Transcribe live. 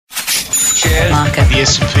market, the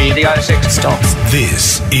S&P, the ASX stocks.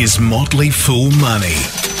 This is Motley Fool Money.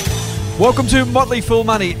 Welcome to Motley Fool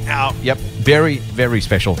Money, our very, very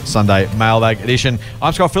special Sunday mailbag edition.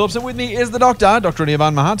 I'm Scott Phillips, and with me is the Doctor, Dr.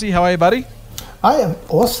 Anirban Mahanti. How are you, buddy? I am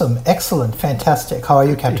awesome, excellent, fantastic. How are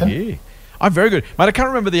you, Captain? Yeah. I'm very good. Mate, I can't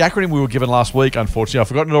remember the acronym we were given last week, unfortunately. I've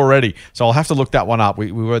forgotten it already, so I'll have to look that one up.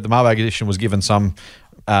 We were, the mailbag edition was given some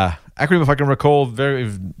acronym, if I can recall,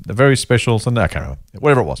 very special Sunday. I can't remember.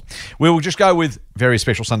 Whatever it was. We will just go with very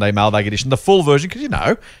special Sunday mailbag edition, the full version, because,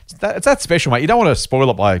 it's that special, mate. You don't want to spoil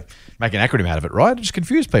it by making an acronym out of it, right? Just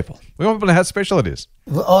confuse people. We want people to know how special it is.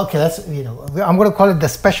 Okay, I'm going to call it the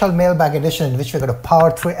special mailbag edition, in which we're going to power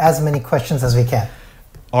through as many questions as we can.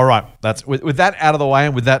 All right. That's with that out of the way,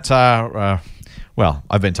 and with that, well,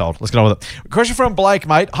 I've been told. Let's get on with it. Question from Blake,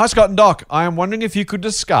 mate. Hi, Scott and Doc. I am wondering if you could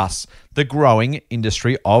discuss the growing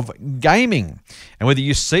industry of gaming and whether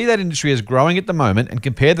you see that industry as growing at the moment and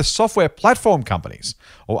compare the software platform companies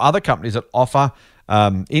or other companies that offer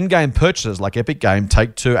in-game purchases like Epic Game,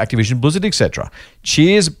 Take-Two, Activision, Blizzard, etc.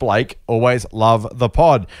 Cheers, Blake. Always love the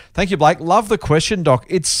pod. Thank you, Blake. Love the question, Doc.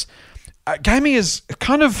 It's gaming is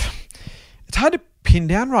kind of, it's hard to pin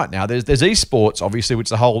down right now. There's esports, obviously, which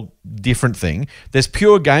is a whole different thing. There's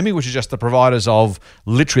pure gaming, which is just the providers of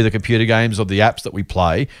literally the computer games or the apps that we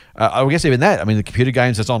play. I guess even that. I mean, the computer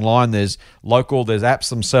games that's online, there's local, there's apps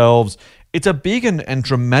themselves. It's a big and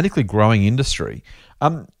dramatically growing industry.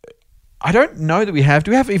 I don't know that we have.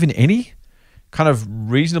 Do we have even any kind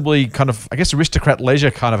of reasonably kind of, I guess, Aristocrat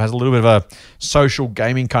Leisure kind of has a little bit of a social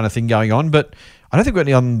gaming kind of thing going on, but I don't think we've got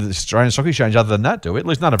any on the Australian Stock Exchange other than that, do we? At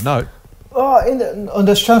least none of note. On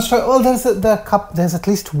the Australian Stock, well, there's at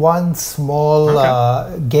least one small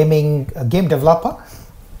game developer,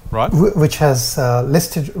 right, which has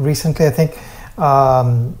listed recently, I think,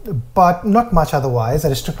 but not much otherwise.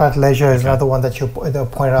 Aristocrat Leisure is another one that you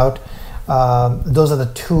pointed out. Those are the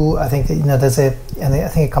two. I think there's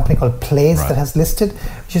a company called Plays that has listed,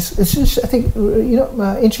 which is it's just, I think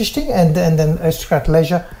interesting, and then Aristocrat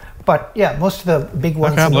Leisure. But yeah, most of the big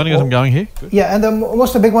ones. Okay, I'm learning as I'm going here. Good. Yeah, and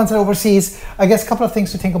most of the big ones are overseas. I guess a couple of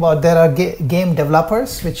things to think about. There are game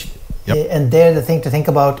developers, and there the thing to think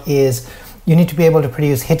about is you need to be able to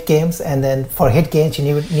produce hit games, and then for hit games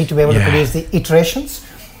you need to be able to produce the iterations.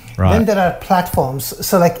 Right. Then there are platforms.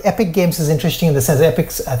 So like Epic Games is interesting in the sense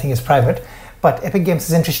Epic, I think, is private, but Epic Games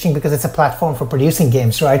is interesting because it's a platform for producing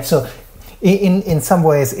games, right? So in some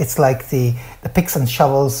ways it's like the picks and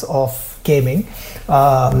shovels of gaming.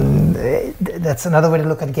 That's another way to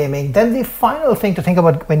look at gaming. Then the final thing to think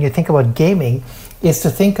about when you think about gaming is to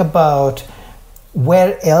think about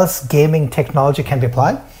where else gaming technology can be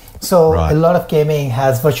applied. So a lot of gaming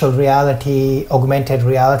has virtual reality, augmented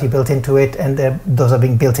reality built into it, and those are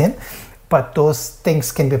being built in. But those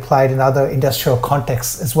things can be applied in other industrial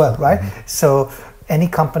contexts as well, right? Mm-hmm. So any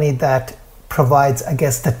company that provides, I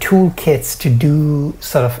guess, the toolkits to do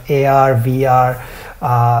sort of AR, VR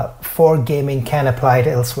for gaming can apply it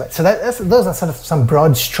elsewhere. So those are sort of some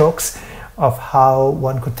broad strokes of how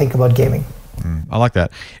one could think about gaming. I like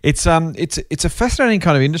that. It's a fascinating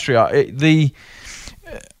kind of industry.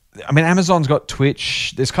 Amazon's got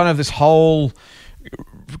Twitch. There's kind of this whole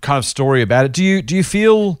kind of story about it. Do you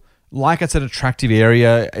feel like it's an attractive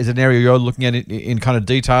area? Is it an area you're looking at in kind of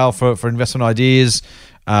detail for investment ideas?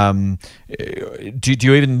 Do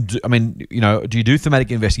you even? Do you do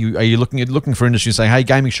thematic investing? Are you looking for industries saying, "Hey,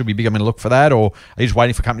 gaming should be big. I'm going to look for that," or are you just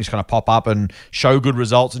waiting for companies to kind of pop up and show good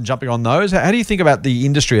results and jumping on those? How do you think about the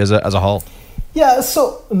industry as a whole? Yeah,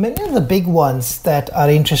 so many of the big ones that are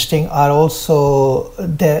interesting are also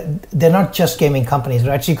they're not just gaming companies,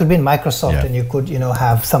 right? So you could be in Microsoft and you could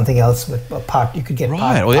have something else with a part. You could get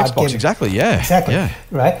right, or the Xbox, gaming. Exactly,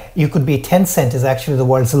 right. You could be Tencent is actually the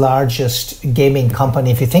world's largest gaming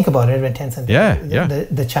company if you think about it. When Tencent,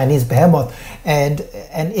 the Chinese behemoth, and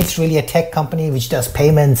it's really a tech company which does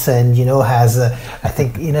payments and has I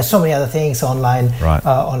think so many other things,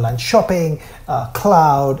 online shopping,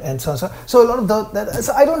 cloud, and so on. So a lot of those.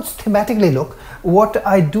 So I don't thematically look. What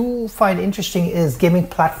I do find interesting is gaming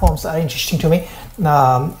platforms are interesting to me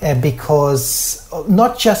because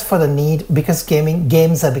not just for the need, because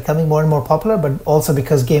games are becoming more and more popular, but also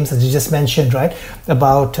because games, as you just mentioned, right,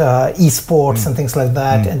 about esports and things like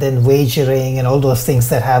that, and then wagering and all those things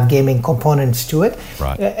that have gaming components to it,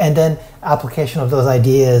 and then application of those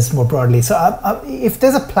ideas more broadly. So if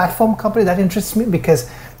there's a platform company, that interests me because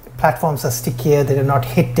platforms are stickier, they are not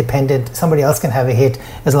hit dependent. Somebody else can have a hit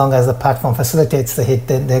as long as the platform facilitates the hit,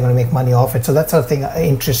 then they're going to make money off it. So that sort of thing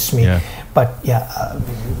interests me. But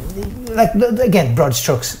again, broad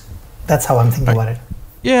strokes, that's how I'm thinking about it.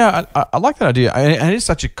 Yeah, I like that idea. And it is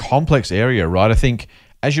such a complex area, right? I think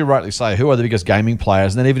as you rightly say, who are the biggest gaming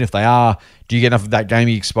players? And then even if they are, do you get enough of that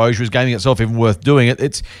gaming exposure? Is gaming itself even worth doing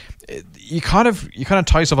it? You kind of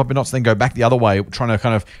tie yourself up in knots, and then go back the other way, trying to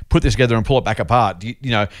kind of put this together and pull it back apart.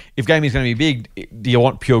 If gaming is going to be big, do you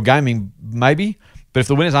want pure gaming? Maybe. But if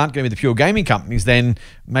the winners aren't going to be the pure gaming companies, then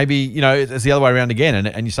maybe, it's the other way around again.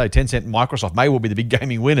 And you say Tencent and Microsoft may well be the big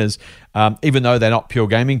gaming winners, even though they're not pure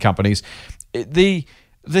gaming companies. The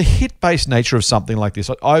hit-based nature of something like this,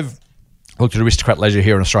 I've looked at Aristocrat Leisure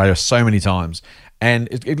here in Australia so many times, and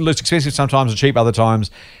it looks expensive sometimes and cheap other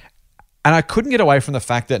times. And I couldn't get away from the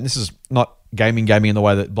fact that, and this is not gaming in the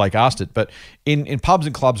way that Blake asked it, but in pubs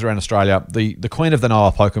and clubs around Australia, the Queen of the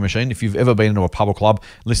Nile poker machine, if you've ever been into a pub or club,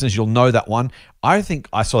 listeners, you'll know that one. I think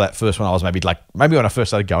I saw that first when I was maybe when I first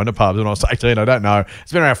started going to pubs when I was 18, I don't know.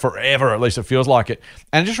 It's been around forever, at least it feels like it.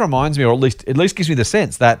 And it just reminds me, or at least gives me the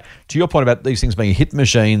sense that, to your point about these things being hit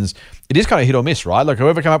machines, it is kind of hit or miss, right? Like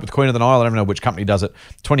whoever came up with Queen of the Nile, I don't know which company does it,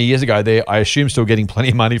 20 years ago, I assume still getting plenty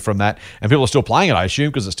of money from that, and people are still playing it, I assume,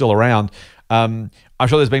 because it's still around. I'm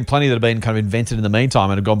sure there's been plenty that have been kind of invented in the meantime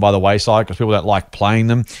and have gone by the wayside because people don't like playing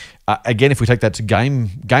them. Again, if we take that to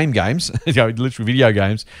games, literally video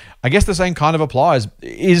games, I guess the same kind of applies.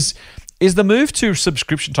 Is the move to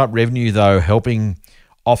subscription type revenue, though, helping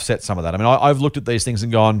offset some of that? I mean, I've looked at these things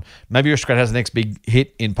and gone, maybe Aristocrat has the next big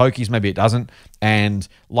hit in pokies, maybe it doesn't. And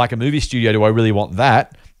like a movie studio, do I really want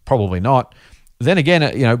that? Probably not. Then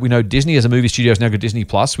again, we know Disney as a movie studio has now got Disney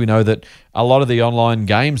Plus. We know that a lot of the online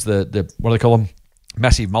games, the what do they call them?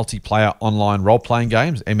 Massive multiplayer online role-playing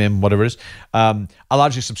games, whatever it is, are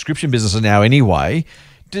largely subscription businesses now anyway.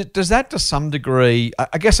 Does that to some degree,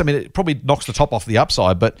 I guess, it probably knocks the top off the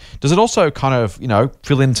upside, but does it also kind of,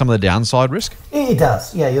 fill in some of the downside risk? It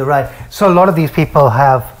does. Yeah, you're right. So a lot of these people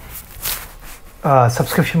have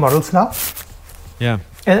subscription models now. Yeah.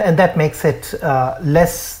 And that makes it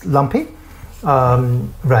less lumpy.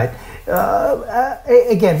 Right.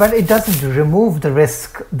 Again, but it doesn't remove the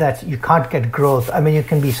risk that you can't get growth. You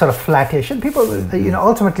can be sort of flattish, and people will,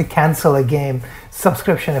 ultimately cancel a game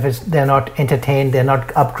subscription if they're not entertained, they're not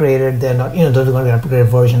upgraded, they're not, they're going to get upgraded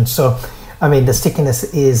versions. So, the stickiness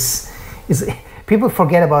is people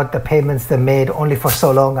forget about the payments they made only for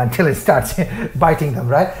so long until it starts biting them,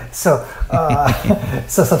 right? So,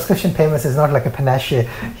 so subscription payments is not like a panacea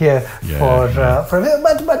here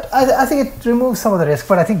but I think it removes some of the risk.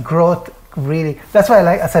 But I think growth really, that's why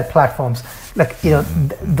I said platforms.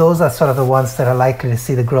 Those are sort of the ones that are likely to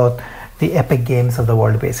see the growth, the Epic Games of the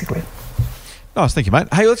world, basically. Nice, thank you,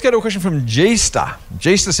 mate. Hey, let's go to a question from G-Star.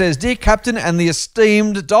 G-Star says, Dear Captain and the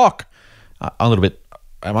esteemed Doc. I'm a little bit,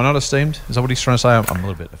 am I not esteemed? Is that what he's trying to say? I'm a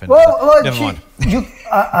little bit offended. Well, never mind.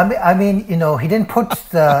 He didn't put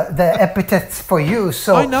the epithets for you,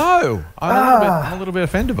 so... I know. I'm a little bit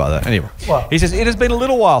offended by that. Anyway, he says, it has been a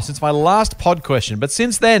little while since my last pod question, but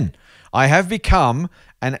since then, I have become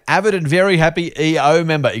an avid and very happy EO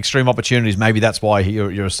member. Extreme Opportunities. Maybe that's why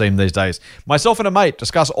you're esteemed these days. Myself and a mate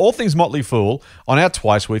discuss all things Motley Fool on our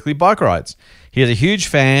twice weekly bike rides. He is a huge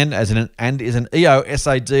fan and is an EO,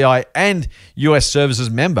 SADI and US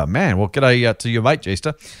Services member. Man, well, g'day to your mate,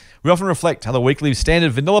 Gester. We often reflect how the weekly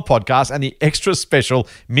standard vanilla podcast and the extra special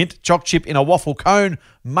mint choc chip in a waffle cone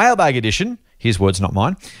mailbag edition, his words, not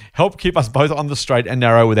mine, help keep us both on the straight and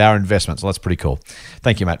narrow with our investments. So that's pretty cool.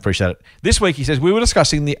 Thank you, mate. Appreciate it. This week, he says, we were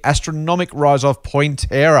discussing the astronomic rise of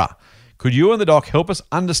Pointera. Could you and the doc help us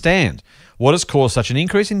understand what has caused such an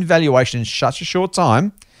increase in valuation in such a short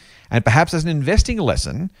time? And perhaps as an investing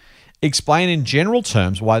lesson, explain in general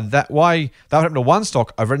terms why that would happen to one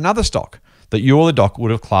stock over another stock that you or the doc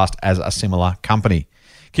would have classed as a similar company.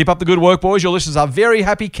 Keep up the good work, boys. Your listeners are very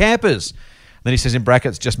happy campers. Then he says in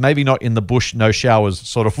brackets, just maybe not in the bush, no showers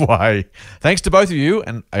sort of way. Thanks to both of you.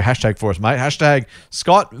 And a hashtag for us, mate. Hashtag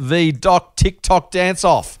Scott v. Doc TikTok dance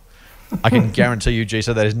off. I can guarantee you,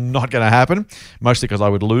 Gisa, that is not going to happen. Mostly because I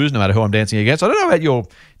would lose no matter who I'm dancing against. I don't know about your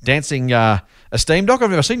dancing esteem, Doc.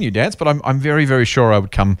 I've never seen you dance, but I'm very, very sure I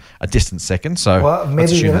would come a distant second. So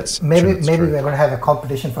maybe we're going to have a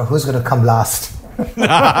competition for who's going to come last.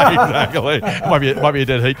 Exactly. Might be a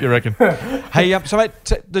dead heat, you reckon? Hey, so mate,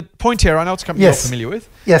 the Pointera, I know it's a company you're familiar with.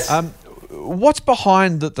 Yes. What's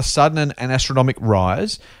behind the sudden and astronomic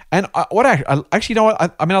rise? And I like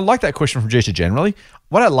that question from Jita generally.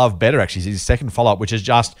 What I love better actually is his second follow-up, which is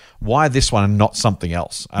just why this one and not something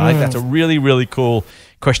else. I think that's a really, really cool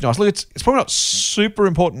question to ask. Look, it's probably not super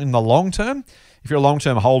important in the long term. If you're a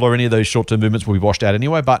long-term holder, any of those short-term movements will be washed out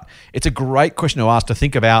anyway. But it's a great question to ask to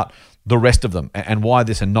think about the rest of them and why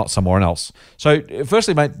this and not somewhere else. So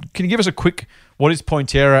firstly, mate, can you give us a quick, what is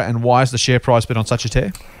Pointera and why has the share price been on such a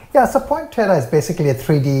tear? Yeah, so Pointera is basically a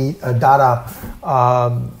 3D data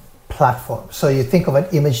platform. So you think of an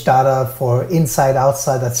image data for inside,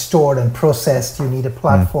 outside, that's stored and processed. You need a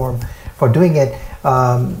platform for doing it.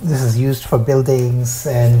 This is used for buildings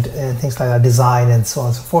and things like that, design and so on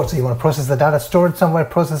and so forth. So you want to process the data, store it somewhere,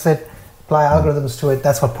 process it, apply algorithms to it.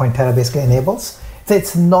 That's what Pointera basically enables. So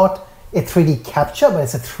it's not a 3D capture, but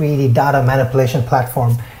it's a 3D data manipulation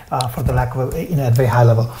platform for the lack of at very high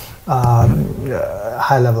level.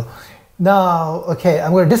 Now, okay,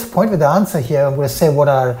 I'm going to disappoint with the answer here. I'm going to say what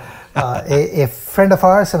a friend of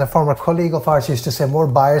ours and a former colleague of ours used to say: more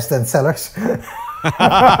buyers than sellers.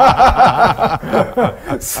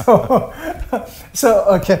 So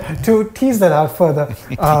okay, to tease that out further,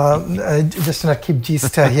 just to not keep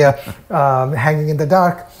G-Star here hanging in the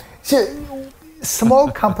dark. So,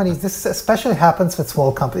 small companies, this especially happens with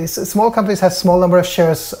small companies. Small companies have small number of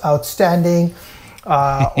shares outstanding.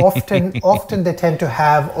 Often they tend to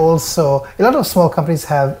have also, a lot of small companies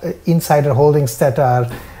have insider holdings that are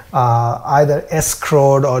either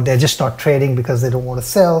escrowed or they're just not trading because they don't want to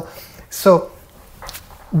sell. So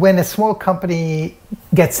when a small company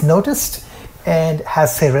gets noticed and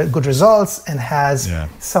has, say, good results and has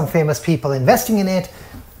some famous people investing in it,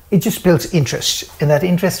 it just builds interest. And that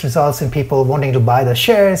interest results in people wanting to buy the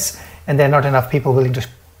shares, and there are not enough people willing to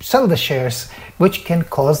sell the shares, which can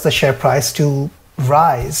cause the share price to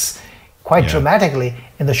rise quite dramatically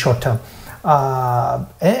in the short term.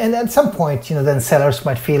 And at some point, then sellers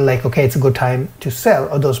might feel like, okay, it's a good time to sell,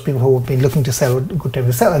 or those people who have been looking to sell, a good time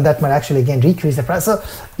to sell, and that might actually again decrease the price. So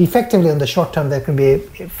effectively, in the short term, there can be a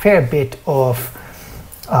fair bit of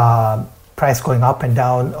price going up and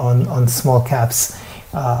down on small caps.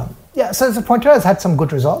 So the Pointera has had some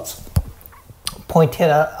good results.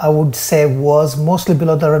 Pointera, I would say, was mostly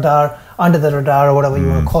below the radar, under the radar, or whatever you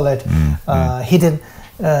want to call it, hidden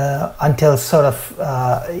until sort of,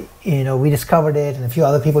 we discovered it and a few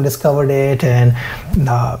other people discovered it, and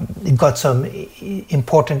it got some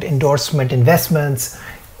important endorsement investments,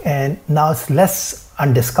 and now it's less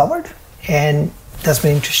undiscovered, and there's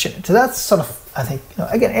been interest in it. So that's sort of, I think,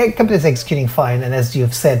 again, a company is executing fine, and as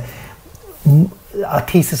you've said, our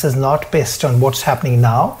thesis is not based on what's happening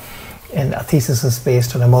now, and our thesis is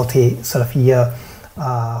based on a multi-year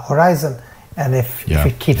horizon. And if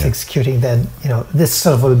it keeps executing, then this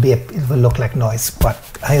sort of it will look like noise. But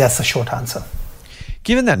I think that's the short answer.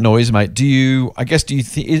 Given that noise, mate, do you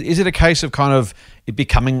think, is it a case of kind of it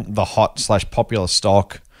becoming the hot/popular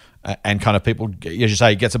stock, and kind of people, as you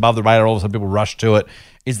say, it gets above the radar, all of a sudden people rush to it?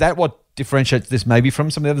 Is that what differentiates this maybe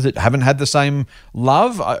from some of the others that haven't had the same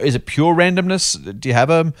love? Is it pure randomness? Do you have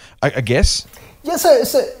a guess? Yeah,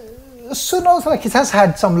 so no, like it has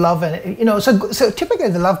had some love, and so typically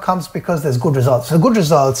the love comes because there's good results. So good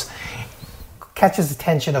results catches the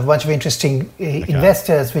attention of a bunch of interesting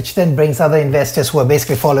investors, which then brings other investors who are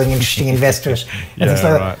basically following interesting investors.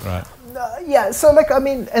 Right. So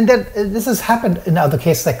and then this has happened in other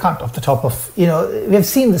cases. I can't off the top of, we've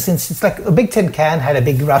seen this since it's like a Big Tin Can had a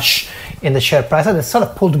big rush in the share price, and it's sort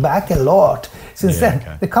of pulled back a lot since then.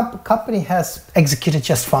 Okay. The company has executed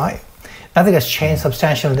just fine. Nothing has changed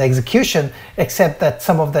substantially in the execution, except that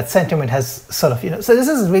some of that sentiment has sort of, so this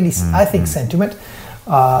is really, I think, sentiment,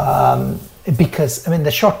 because,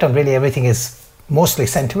 the short term, really everything is mostly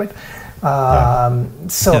sentiment.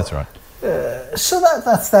 So that's right.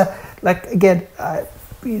 That's that. Like, again,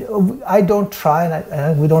 I don't try,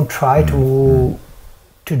 and we don't try to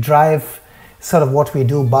drive sort of what we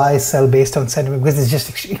do, buy, sell based on sentiment, because it's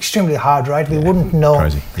just extremely hard, right? We wouldn't know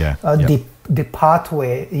the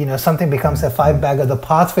pathway, something becomes a five-bagger, the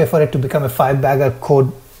pathway for it to become a five-bagger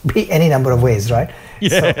could be any number of ways, right?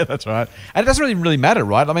 Yeah, that's right. And it doesn't really matter,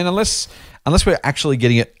 right? Unless we're actually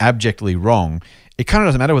getting it abjectly wrong, it kind of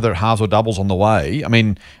doesn't matter whether it halves or doubles on the way.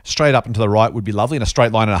 Straight up and to the right would be lovely, and a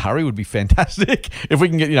straight line in a hurry would be fantastic. If we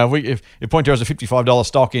can get, if Pointera is a $55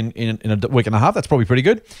 stock in a week and a half, that's probably pretty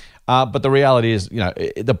good. But the reality is,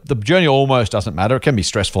 the journey almost doesn't matter. It can be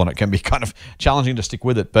stressful and it can be kind of challenging to stick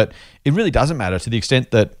with it, but it really doesn't matter to the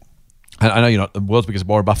extent that, I know you're not the world's biggest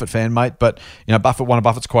Warren Buffett fan, mate, but Buffett, one of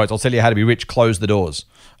Buffett's quotes, "I'll tell you how to be rich, close the doors."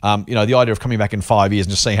 The idea of coming back in 5 years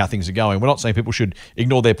and just seeing how things are going. We're not saying people should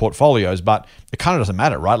ignore their portfolios, but it kind of doesn't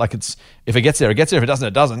matter, right? Like, it's, if it gets there, it gets there. If it doesn't,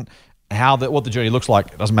 it doesn't. What the journey looks like,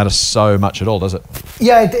 it doesn't matter so much at all, does it?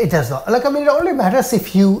 Yeah, it does not. It only matters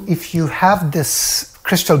if you have this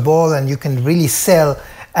crystal ball and you can really sell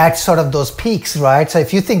at sort of those peaks, right? So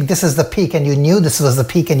if you think this is the peak and you knew this was the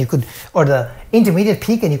peak and you could, or the intermediate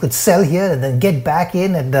peak, and you could sell here and then get back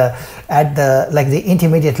in at the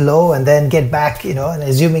intermediate low and then get back, and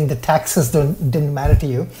assuming the taxes didn't matter to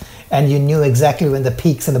you, and you knew exactly when the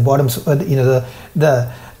peaks and the bottoms, the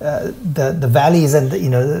valleys and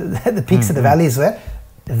the peaks and the valleys were,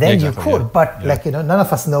 then you could. But none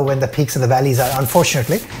of us know when the peaks and the valleys are,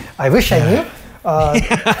 unfortunately. I wish I knew.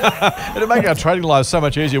 It'd make our trading lives so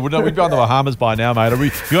much easier, wouldn't it? We'd be on the Bahamas by now, mate.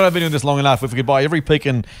 If you've been doing this long enough, if we could buy every peak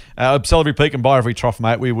and sell every peak and buy every trough,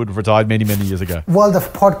 mate, we would have retired many, many years ago. Well, the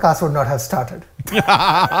podcast would not have started.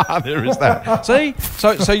 There is that. See?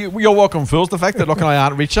 So you're welcome, fools. The fact that Locke and I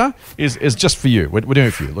aren't richer is just for you. We're doing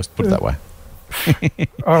it for you. Let's put it that way.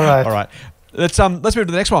 All right. All right. Let's move to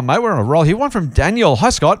the next one, mate. We're on a roll here. One from Daniel. Hi,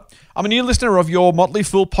 Scott. I'm a new listener of your Motley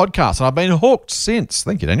Fool podcast, and I've been hooked since.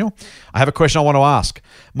 Thank you, Daniel. I have a question I want to ask.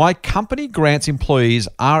 My company grants employees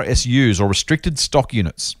RSUs, or restricted stock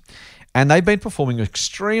units, and they've been performing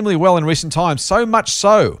extremely well in recent times, so much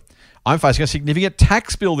so I'm facing a significant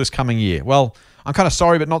tax bill this coming year. Well, I'm kind of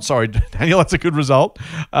sorry, but not sorry, Daniel. That's a good result.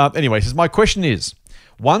 Anyway, my question is,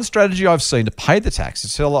 one strategy I've seen to pay the tax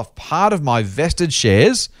is to sell off part of my vested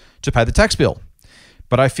shares to pay the tax bill.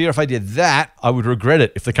 But I fear if I did that, I would regret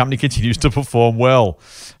it if the company continues to perform well.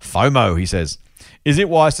 FOMO, he says. Is it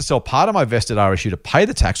wise to sell part of my vested RSU to pay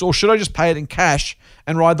the tax, or should I just pay it in cash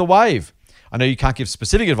and ride the wave? I know you can't give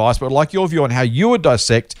specific advice, but I'd like your view on how you would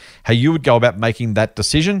dissect, how you would go about making that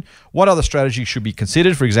decision. What other strategies should be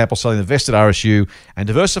considered? For example, selling the vested RSU and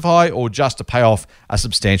diversify, or just to pay off a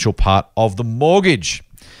substantial part of the mortgage?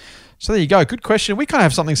 So there you go. Good question. We kind of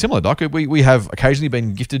have something similar, Doc. We have occasionally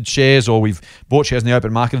been gifted shares, or we've bought shares in the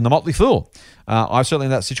open market in the Motley Fool. I'm certainly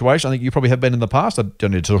in that situation. I think you probably have been in the past. I don't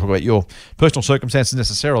need to talk about your personal circumstances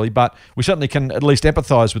necessarily, but we certainly can at least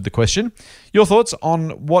empathise with the question. Your thoughts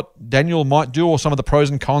on what Daniel might do, or some of the pros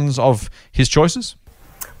and cons of his choices?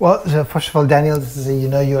 Well, first of all, Daniel,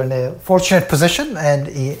 you're in a fortunate position, and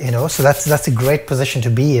so that's a great position to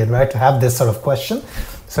be in, right? To have this sort of question.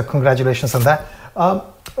 So congratulations on that.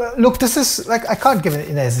 Look, this is I can't give it,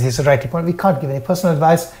 as he's rightly pointed, we can't give any personal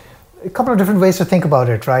advice. A couple of different ways to think about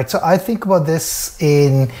it, right? So I think about this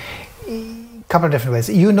in a couple of different ways.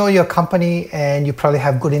 You know your company, and you probably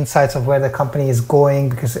have good insights of where the company is going,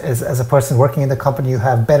 because as a person working in the company, you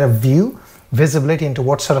have better visibility into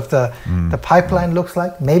what sort of the pipeline looks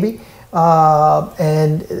like, maybe.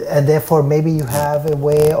 And therefore, maybe you have a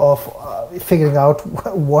way of figuring out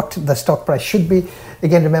what the stock price should be.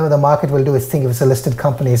 Again, remember, the market will do its thing if it's a listed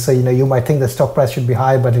company. So you might think the stock price should be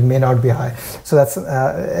high, but it may not be high. So that's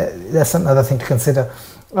another thing to consider.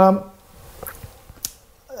 I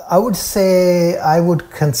would say I would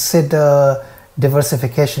consider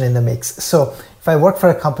diversification in the mix. So if I work for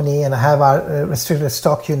a company and I have restricted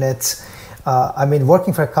stock units,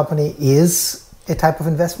 working for a company is a type of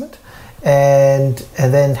investment. And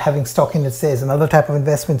then having stock units there is another type of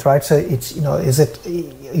investment, right? So it's,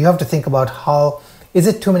 you have to think about is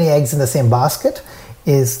it too many eggs in the same basket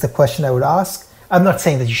is the question I would ask. I'm not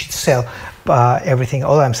saying that you should sell everything.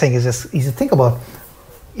 All I'm saying is just think about,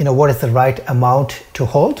 what is the right amount to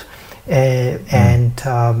hold, and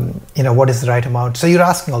what is the right amount. So you're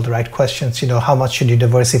asking all the right questions. How much should you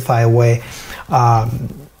diversify away?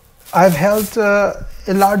 I've held a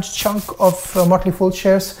large chunk of Motley Fool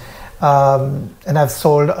shares. And I've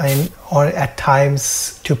sold at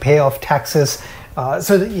times to pay off taxes.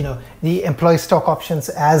 The employee stock options,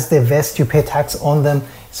 as they vest, you pay tax on them.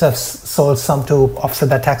 So I've sold some to offset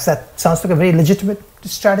that tax. That sounds like a very legitimate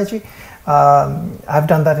strategy. I've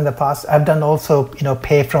done that in the past. I've done also,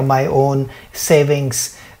 pay from my own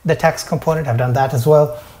savings, the tax component. I've done that as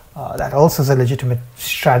well. That also is a legitimate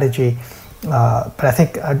strategy. But I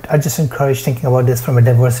think I just encourage thinking about this from a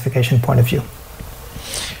diversification point of view.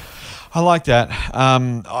 I like that.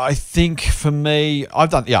 I think for me, I've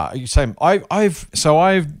done. Yeah, same.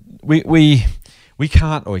 We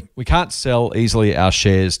can't sell easily our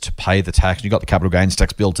shares to pay the tax. You've got the capital gains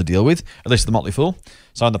tax bill to deal with, at least the Motley Fool.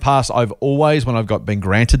 So in the past, I've always, when I've been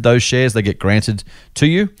granted those shares, they get granted to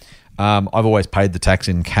you. I've always paid the tax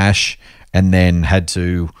in cash and then had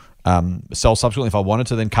to sell subsequently if I wanted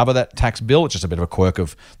to then cover that tax bill. It's just a bit of a quirk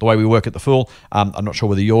of the way we work at the Fool. I'm not sure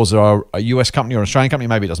whether yours are a US company or an Australian company.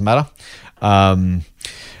 Maybe it doesn't matter. I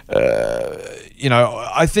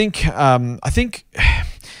think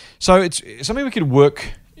so. It's something we could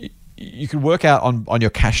work. You could work out on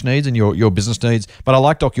your cash needs and your business needs. But I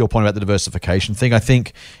like, Doc, your point about the diversification thing. I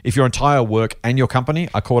think if your entire work and your company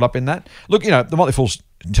are caught up in that, look, the Motley Fool's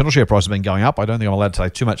internal share price has been going up. I don't think I'm allowed to say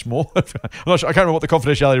too much more. I'm not sure. I can't remember what the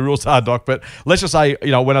confidentiality rules are, Doc. But let's just say,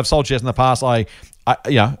 when I've sold shares in the past, I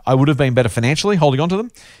would have been better financially holding on to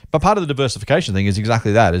them. But part of the diversification thing is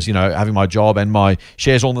exactly that: is having my job and my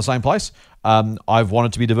shares all in the same place. I've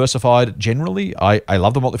wanted to be diversified generally. I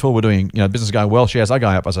love the Motley Fool. We're doing, business is going well. Shares are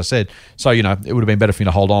going up, as I said. So, it would have been better for me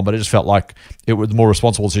to hold on, but it just felt like the more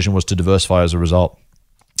responsible decision was to diversify as a result.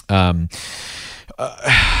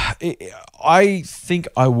 I think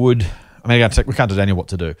I would. I mean, we can't tell Daniel what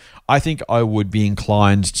to do. I think I would be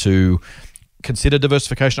inclined to consider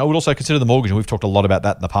diversification. I would also consider the mortgage, and we've talked a lot about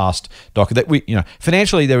that in the past, Doc. That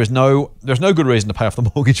financially, there's no good reason to pay off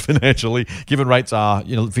the mortgage financially, given rates are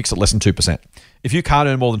fixed at less than 2%. If you can't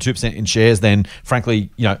earn more than 2% in shares, then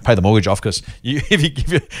frankly, pay the mortgage off, because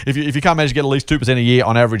if you can't manage to get at least 2% a year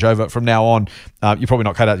on average over from now on, you're probably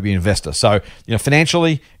not cut out to be an investor. So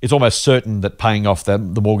financially, it's almost certain that paying off the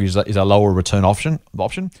mortgage is a lower return option,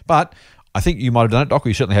 but I think you might have done it, Doc.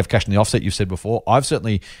 You certainly have cash in the offset, you've said before. I've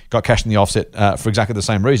certainly got cash in the offset for exactly the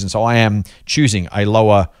same reason. So I am choosing a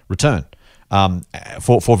lower return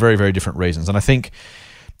for very, very different reasons. And I think,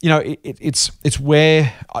 it's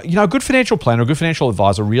where, a good financial planner, a good financial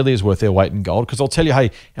advisor really is worth their weight in gold, because they'll tell you, hey,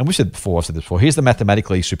 and I've said this before, here's the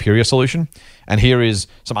mathematically superior solution. And here is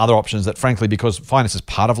some other options that, frankly, because finance is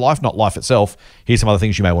part of life, not life itself, here's some other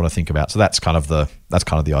things you may want to think about. So that's kind of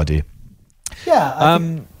the idea. Yeah.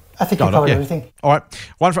 I think you covered everything. All right.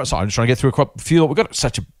 I'm just trying to get through a few. We've got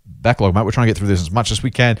such a backlog, mate. We're trying to get through this as much as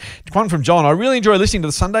we can. One from John. I really enjoy listening to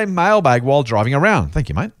the Sunday mailbag while driving around. Thank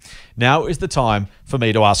you, mate. Now is the time for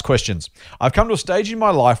me to ask questions. I've come to a stage in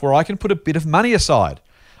my life where I can put a bit of money aside.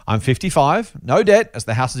 I'm 55, no debt, as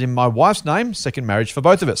the house is in my wife's name, second marriage for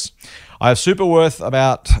both of us. I have super worth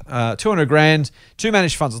about 200 grand, 2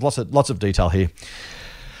 managed funds. There's lots of detail here.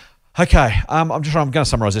 Okay, I'm going to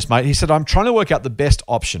summarize this, mate. He said, I'm trying to work out the best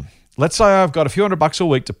option. Let's say I've got a few $100 a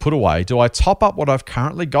week to put away. Do I top up what I've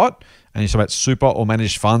currently got? And he's talking about super or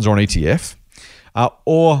managed funds or an ETF,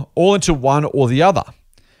 or all into one or the other.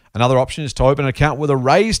 Another option is to open an account with a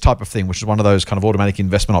raise type of thing, which is one of those kind of automatic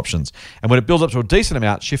investment options. And when it builds up to a decent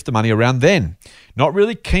amount, shift the money around then. Not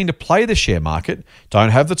really keen to play the share market. Don't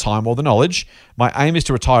have the time or the knowledge. My aim is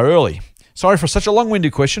to retire early. Sorry for such a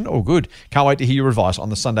long-winded question. Oh, good. Can't wait to hear your advice on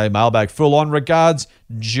the Sunday mailbag. Full on. Regards,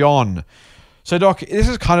 John. So, Doc, this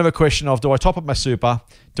is kind of a question of, do I top up my super?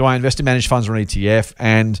 Do I invest in managed funds or an ETF?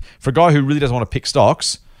 And for a guy who really doesn't want to pick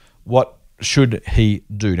stocks, what should he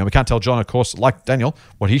do? Now, we can't tell John, of course, like Daniel,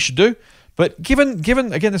 what he should do. But given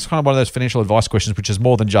again, this is kind of one of those financial advice questions, which is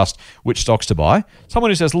more than just which stocks to buy.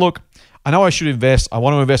 Someone who says, look, I know I should invest. I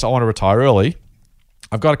want to retire early.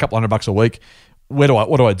 I've got a couple $100 a week. What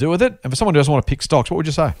do I do with it? And for someone who doesn't want to pick stocks, what would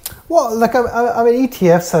you say? Well, I mean,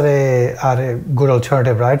 ETFs are a good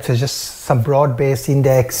alternative, right? So just some broad-based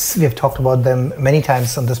index. We've talked about them many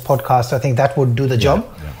times on this podcast. I think that would do the job.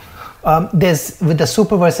 Yeah. There's with the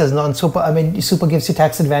super versus non-super. I mean, super gives you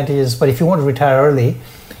tax advantages, but if you want to retire early,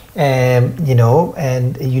 and you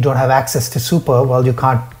don't have access to super, well, you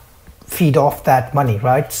can't feed off that money,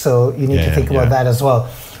 right? So you need to think about that as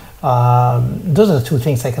well. Those are the two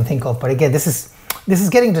things I can think of. But again, this is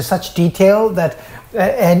getting to such detail that,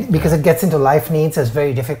 and because it gets into life needs, it's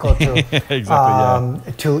very difficult to,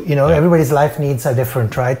 everybody's life needs are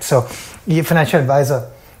different, right? So your financial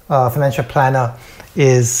advisor, financial planner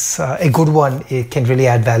is a good one. It can really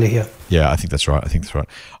add value here. Yeah, I think that's right.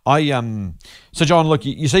 So John, look,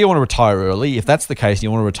 you say you want to retire early. If that's the case, and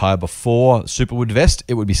you want to retire before super would vest,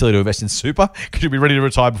 it would be silly to invest in super because you'll be ready to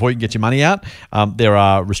retire before you can get your money out. There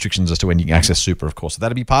are restrictions as to when you can access super, of course. So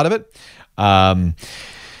that'll be part of it.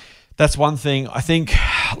 That's one thing. I think,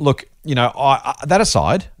 look, that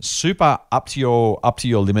aside, super up to your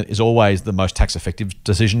limit is always the most tax effective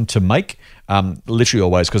decision to make. Literally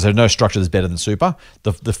always, because there's no structure that's better than super.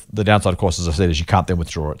 The downside, of course, as I said, is you can't then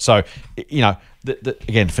withdraw it. So,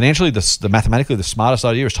 again, financially, mathematically, the smartest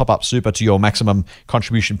idea is top up super to your maximum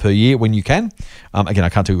contribution per year when you can. Again, I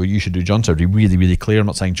can't tell you what you should do, John, so to be really, really clear, I'm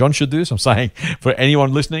not saying John should do this. I'm saying for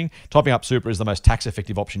anyone listening, topping up super is the most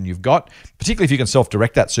tax-effective option you've got, particularly if you can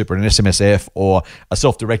self-direct that super in an SMSF or a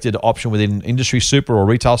self-directed option within industry super or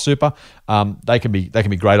retail super. They can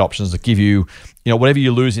be great options that give you, whatever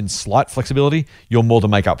you lose in slight flexibility, you'll more than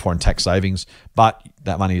make up for in tax savings, but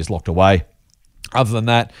that money is locked away. Other than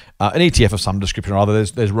that, an ETF of some description or other,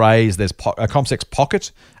 there's Raise, there's CommSec's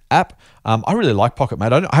Pocket app. I really like Pocket,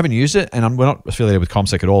 mate. I haven't used it, and we're not affiliated with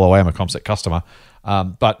CommSec at all. I'm a CommSec customer.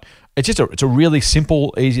 But it's just it's a really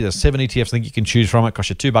simple, easy. There's 7 ETFs I think you can choose from. It costs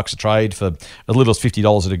you $2 a trade for as little as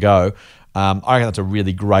 $50 to go. I reckon that's a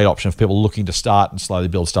really great option for people looking to start and slowly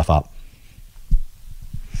build stuff up.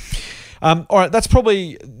 All right, that's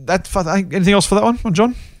probably that. Anything else for that one,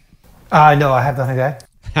 John? No, I have nothing there.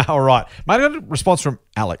 All right. Mate, I got a response from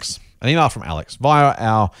Alex, an email from Alex via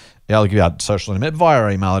I'll give you our social in a minute, via our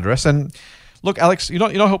email address. And look, Alex, you're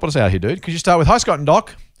not helping us out here, dude, because you start with, hi, Scott and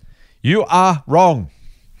Doc. You are wrong. !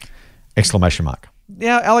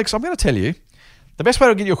 Now, Alex, I'm going to tell you, the best way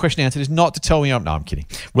to get your question answered is not to tell me. No, I'm kidding.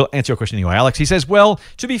 We'll answer your question anyway. Alex, he says, well,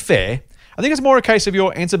 to be fair, I think it's more a case of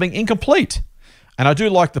your answer being incomplete. And I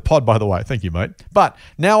do like the pod, by the way. Thank you, mate. But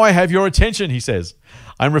now I have your attention, he says.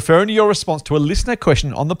 I'm referring to your response to a listener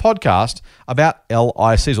question on the podcast about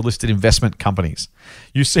LICs, or listed investment companies.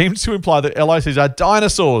 You seem to imply that LICs are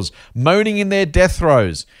dinosaurs moaning in their death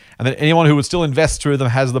throes, and that anyone who would still invest through them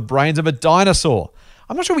has the brains of a dinosaur.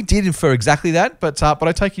 I'm not sure we did infer exactly that, but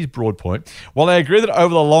I take his broad point. While I agree that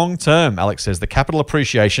over the long term, Alex says, the capital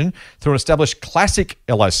appreciation through an established classic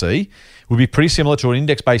LIC would be pretty similar to an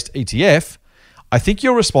index-based ETF, I think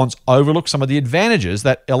your response overlooks some of the advantages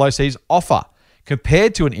that LICs offer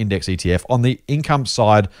compared to an index ETF on the income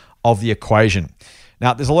side of the equation.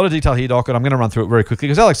 Now, there's a lot of detail here, Doc, and I'm going to run through it very quickly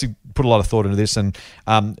because Alex put a lot of thought into this, and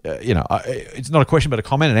it's not a question but a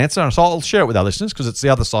comment and answer, and so I'll share it with our listeners because it's the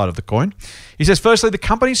other side of the coin. He says, firstly, the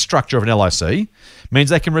company structure of an LIC means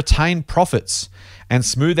they can retain profits and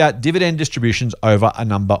smooth out dividend distributions over a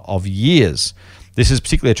number of years. This is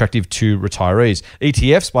particularly attractive to retirees.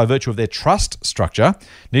 ETFs, by virtue of their trust structure,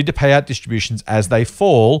 need to pay out distributions as they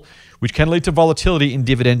fall, which can lead to volatility in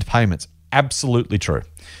dividend payments. Absolutely true.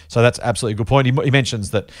 So that's absolutely a good point. He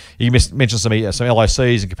mentions that he mentions some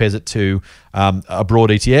LICs and compares it to a broad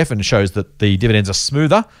ETF, and shows that the dividends are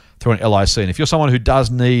smoother through an LIC. And if you're someone who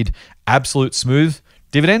does need absolute smooth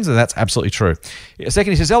dividends, then that's absolutely true.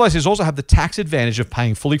 Second, he says LICs also have the tax advantage of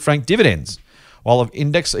paying fully franked dividends, while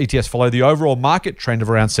index ETFs follow the overall market trend of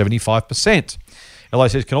around 75%.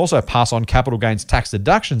 LICs can also pass on capital gains tax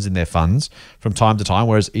deductions in their funds from time to time,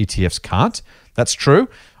 whereas ETFs can't. That's true.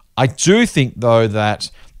 I do think, though,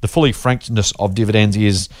 that the fully frankedness of dividends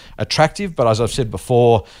is attractive, but as I've said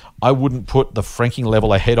before, I wouldn't put the franking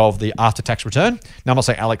level ahead of the after-tax return. Now, I'm not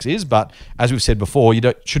saying Alex is, but as we've said before, you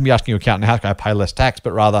shouldn't be asking your accountant, how can I pay less tax,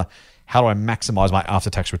 but rather, how do I maximize my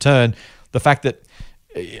after-tax return? The fact that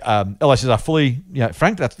LICs are fully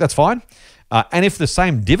franked, that's fine. And if the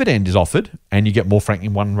same dividend is offered and you get more franking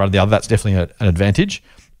in one rather than the other, that's definitely an advantage.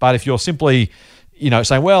 But if you're simply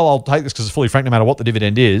saying, well, I'll take this because it's fully franked no matter what the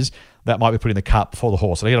dividend is, that might be putting the cart before the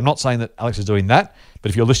horse. And again, I'm not saying that Alex is doing that, but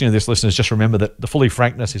if you're listening to this, listeners, just remember that the fully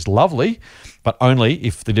frankness is lovely, but only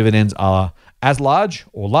if the dividends are as large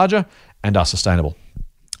or larger and are sustainable.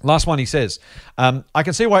 Last one, he says, I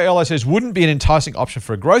can see why LICs wouldn't be an enticing option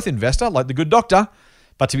for a growth investor like the good doctor,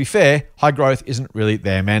 but to be fair, high growth isn't really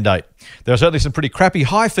their mandate. There are certainly some pretty crappy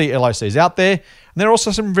high-fee LICs out there, and there are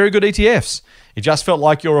also some very good ETFs. It just felt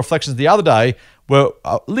like your reflections the other day were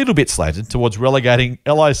a little bit slanted towards relegating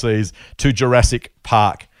LICs to Jurassic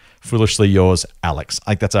Park. Foolishly yours, Alex.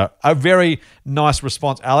 I think that's a very nice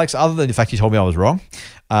response, Alex, other than the fact you told me I was wrong.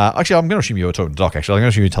 Actually, I'm going to assume you were talking to Doc, actually. I'm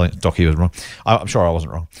going to assume you were telling Doc he was wrong. I'm sure I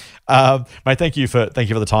wasn't wrong. Mate, thank you for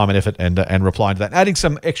the time and effort and replying to that. Adding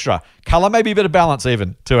some extra colour, maybe a bit of balance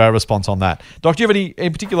even, to our response on that. Doc, do you have any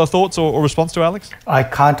particular thoughts or response to Alex? I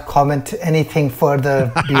can't comment anything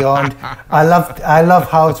further beyond. I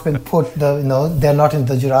love how it's been put, they're not in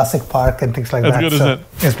the Jurassic Park and things like that. That's good, isn't it?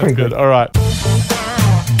 It's pretty good. All right.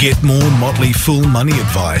 Get more Motley Fool money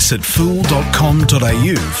advice at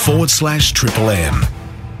fool.com.au/MMM.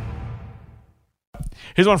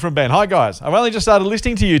 Here's one from Ben. Hi, guys. I've only just started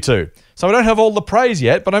listening to you two, so I don't have all the praise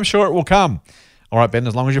yet, but I'm sure it will come. All right, Ben,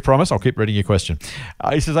 as long as you promise, I'll keep reading your question.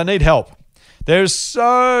 He says, I need help. There's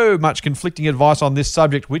so much conflicting advice on this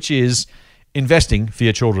subject, which is investing for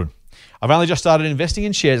your children. I've only just started investing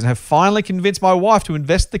in shares and have finally convinced my wife to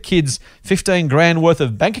invest the kids' 15 grand worth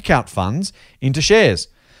of bank account funds into shares.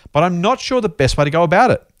 But I'm not sure the best way to go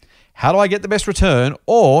about it. How do I get the best return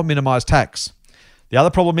or minimize tax? The other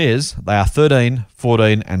problem is they are 13,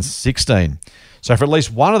 14, and 16. So for at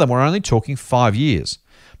least one of them, we're only talking 5 years.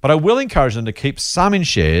 But I will encourage them to keep some in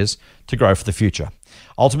shares to grow for the future.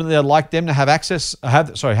 Ultimately, I'd like them to have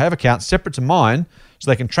accounts separate to mine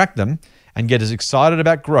so they can track them and get as excited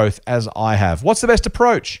about growth as I have. What's the best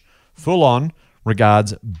approach? Full on.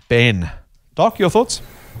 Regards, Ben. Doc, your thoughts?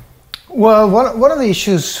 Well, one of the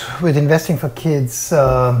issues with investing for kids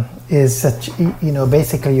is that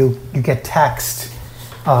basically you get taxed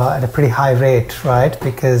at a pretty high rate, right?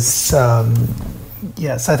 Because so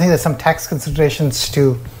I think there's some tax considerations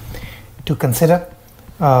to consider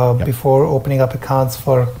before opening up accounts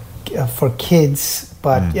for kids.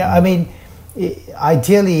 But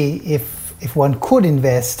ideally, if one could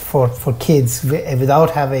invest for kids without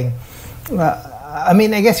having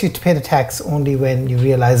I guess you pay the tax only when you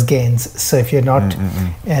realize gains. So if you're not,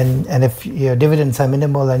 and if your dividends are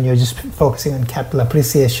minimal and you're just focusing on capital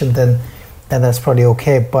appreciation, then that's probably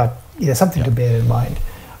okay. But something to bear in mind.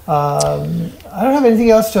 I don't have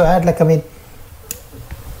anything else to add.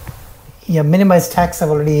 Minimize tax I've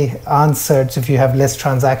already answered. So if you have less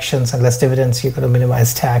transactions and less dividends, you're going to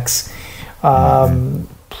minimize tax.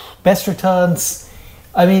 Best returns.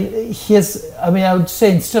 I would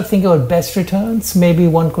say instead of thinking about best returns, maybe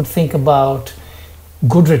one could think about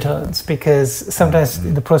good returns, because sometimes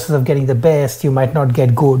in the process of getting the best, you might not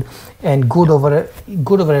get good, and good over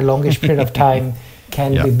a longish period of time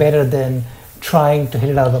can be better than trying to hit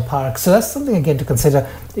it out of the park. So that's something again to consider.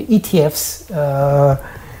 The ETFs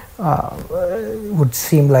would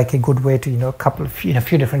seem like a good way to, a few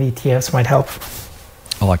different ETFs might help.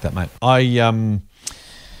 I like that, mate.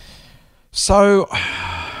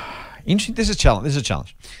 Interesting. This is a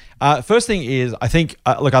challenge. First thing is, I think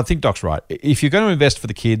Doc's right. If you're going to invest for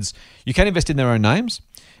the kids, you can invest in their own names.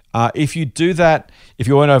 If you do that, if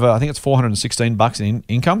you earn over, I think it's $416 in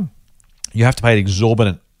income, you have to pay an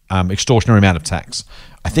exorbitant, extortionary amount of tax.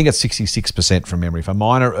 I think it's 66% from memory. If a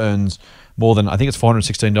minor earns more than, I think it's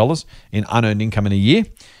 $416 in unearned income in a year.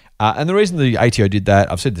 And the reason the ATO did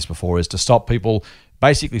that, I've said this before, is to stop people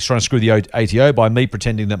basically trying to screw the ATO by me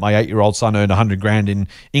pretending that my 8-year-old son earned $100,000 in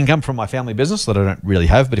income from my family business that I don't really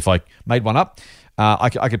have. But if I made one up, I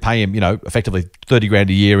could pay him, effectively $30,000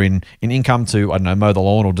 a year in income to, I don't know, mow the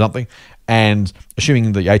lawn or something. And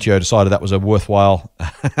assuming the ATO decided that was a worthwhile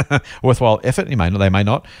effort, they may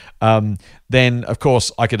not. Then of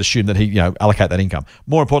course I could assume that he, allocate that income.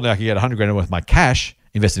 More importantly, I could get $100,000 worth of my cash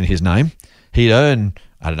invested in his name. He'd earn,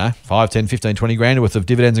 I don't know, 5, 10, 15, 20 grand worth of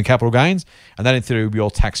dividends and capital gains. And that in theory would be all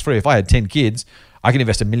tax-free. If I had 10 kids, I can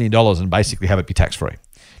invest $1 million and basically have it be tax-free.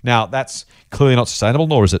 Now, that's clearly not sustainable,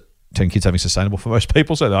 nor is it 10 kids having sustainable for most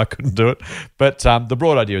people, so I couldn't do it. But the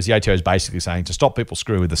broad idea is the ATO is basically saying to stop people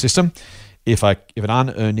screwing with the system. If an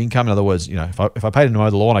unearned income, in other words, if I paid him to mow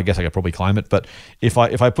the lawn, I guess I could probably claim it. But if I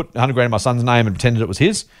put $100,000 in my son's name and pretended it was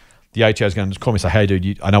his, the ATO is going to call me and say, hey,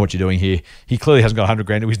 dude, I know what you're doing here. He clearly hasn't got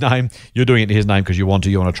 $100,000 to his name. You're doing it in his name because you want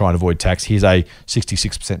to try and avoid tax. Here's a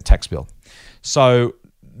 66% tax bill. So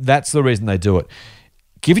that's the reason they do it.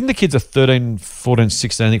 Giving the kids a 13, 14,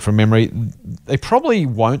 16, I think from memory, they probably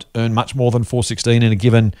won't earn much more than 416 in a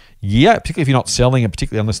given year, particularly if you're not selling, and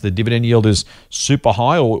particularly unless the dividend yield is super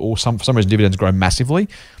high or for some reason dividends grow massively.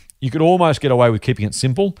 You could almost get away with keeping it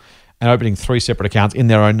simple and opening 3 separate accounts in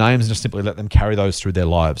their own names and just simply let them carry those through their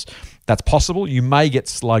lives. That's possible. You may get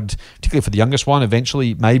slugged, particularly for the youngest one.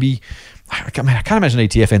 Eventually, maybe, I can't imagine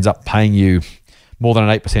ETF ends up paying you more than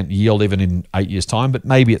an 8% yield even in 8 years' time, but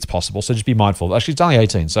maybe it's possible. So just be mindful. Actually, it's only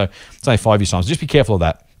 18, so it's only 5 years' time. So just be careful of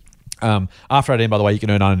that. After 18, by the way, you can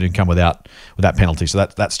earn unearned income without penalty. So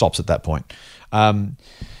that stops at that point.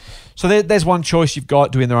 So there's one choice you've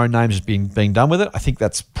got, doing their own names, just being done with it. I think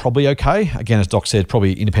that's probably okay. Again, as Doc said,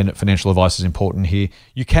 probably independent financial advice is important here.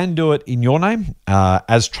 You can do it in your name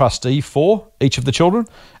as trustee for each of the children,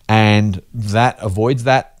 and that avoids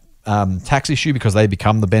that tax issue because they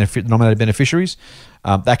become the nominated beneficiaries.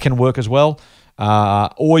 That can work as well.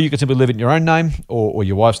 Or you can simply live it in your own name or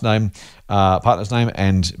your wife's name, partner's name,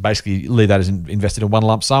 and basically leave that as invested in one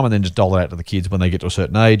lump sum and then just dole it out to the kids when they get to a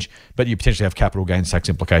certain age. But you potentially have capital gains tax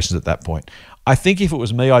implications at that point. I think if it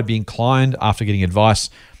was me, I'd be inclined, after getting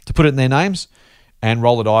advice, to put it in their names and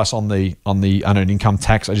roll the dice on the unearned income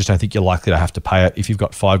tax. I just don't think you're likely to have to pay it if you've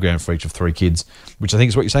got $5,000 for each of 3 kids, which I think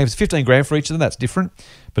is what you're saying. If it's $15,000 for each of them, that's different.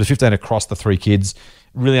 But if $15,000 across the 3 kids,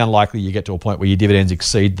 really unlikely you get to a point where your dividends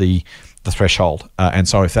exceed the threshold. And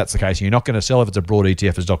so if that's the case, you're not going to sell. If it's a broad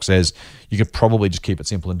ETF, as Doc says, you could probably just keep it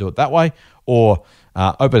simple and do it that way. Or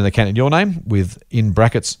open an account in your name with, in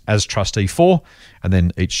brackets, as trustee for, and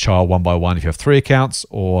then each child one by one if you have 3 accounts.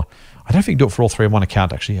 Or I don't know if you can do it for all 3 in one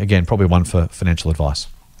account, actually. Again, probably one for financial advice.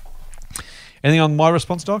 Anything on my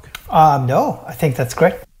response, Doc? No, I think that's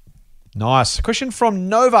great. Nice. A question from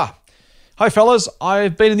Nova. Hi, fellas.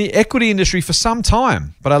 I've been in the equity industry for some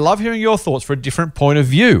time, but I love hearing your thoughts for a different point of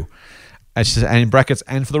view. And in brackets,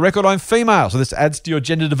 and for the record, I'm female, so this adds to your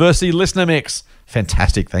gender diversity listener mix.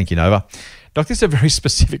 Fantastic. Thank you, Nova. Doc, this is a very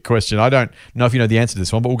specific question. I don't know if you know the answer to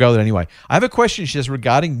this one, but we'll go with it anyway. I have a question, she says,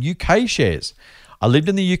 regarding UK shares. I lived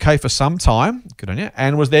in the UK for some time, good on you,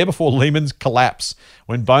 and was there before Lehman's collapse,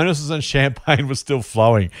 when bonuses and champagne was still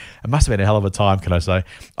flowing. It must have been a hell of a time, can I say.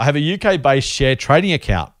 I have a UK-based share trading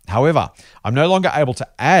account. However, I'm no longer able to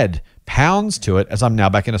add pounds to it as I'm now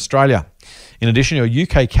back in Australia. In addition, your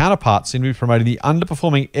UK counterparts seem to be promoting the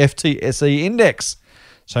underperforming FTSE index.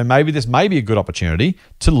 So maybe this may be a good opportunity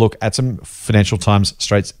to look at some Financial Times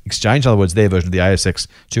Straits Exchange, in other words, their version of the ASX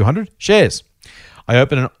 200 shares. I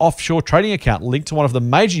opened an offshore trading account linked to one of the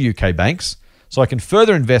major UK banks so I can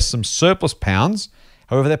further invest some surplus pounds.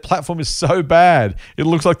 However, their platform is so bad, it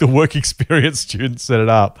looks like the work experience students set it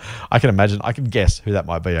up. I can guess who that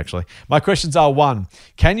might be, actually. My questions are: 1,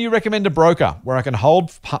 can you recommend a broker where I can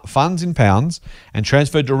hold funds in pounds and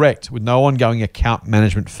transfer direct with no ongoing account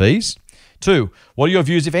management fees? 2, what are your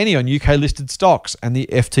views, if any, on UK listed stocks and the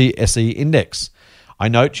FTSE index? I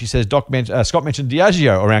note, she says, Scott mentioned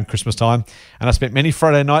Diageo around Christmas time, and I spent many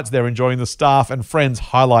Friday nights there enjoying the staff and friends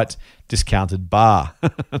highlight discounted bar.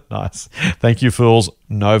 Nice. Thank you, fools.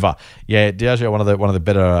 Nova. Yeah, Diageo, one of the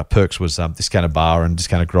better perks was discounted bar and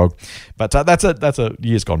discounted grog. But that's a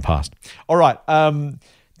years gone past. All right,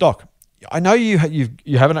 Doc, I know you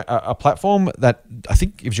have a platform that I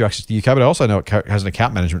think gives you access to the UK, but I also know it has an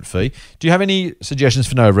account management fee. Do you have any suggestions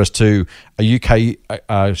for Nova as to a UK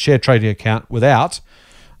share trading account without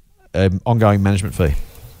ongoing management fee?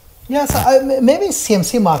 Yeah, so maybe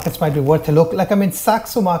CMC markets might be worth a look. Like, I mean,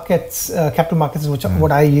 Saxo markets, capital markets, which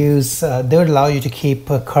what I use, they would allow you to keep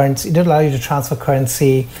currency. They would allow you to transfer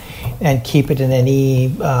currency and keep it in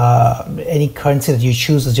any currency that you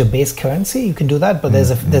choose as your base currency. You can do that, but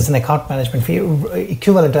there's an account management fee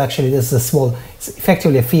equivalent to, actually, this is it's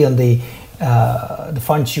effectively a fee on the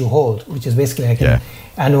funds you hold, which is basically like an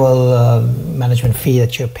annual management fee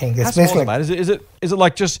that you're paying. It's basically like, is it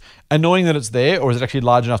like just annoying that it's there, or is it actually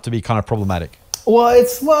large enough to be kind of problematic? Well, I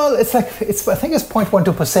think it's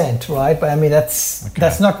 0.12%, right? But I mean,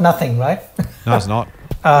 that's not nothing, right? No, it's not.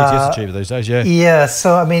 ETFs are cheaper these days, yeah. Yeah,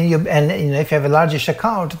 so I mean, if you have a largish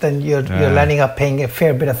account, then you're landing up paying a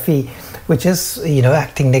fair bit of fee, which is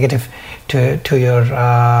acting negative to your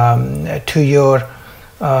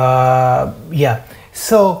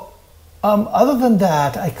So other than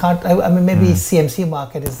that, I can't. I mean, maybe CMC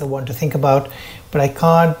market is the one to think about, but I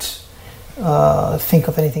can't think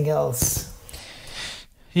of anything else.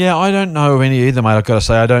 Yeah, I don't know of any either, mate. I've got to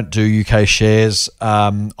say, I don't do UK shares.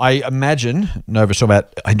 I imagine Nova's talking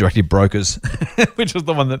about indirectly brokers, which is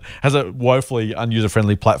the one that has a woefully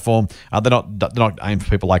unuser-friendly platform. They're not aimed for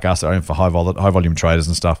people like us. They're aimed for high volume traders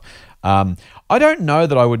and stuff. I don't know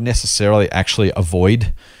that I would necessarily actually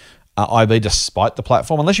avoid IB despite the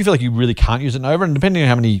platform, unless you feel like you really can't use it Nova. And depending on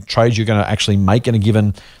how many trades you're going to actually make in a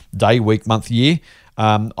given day, week, month, year.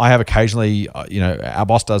 I have occasionally, our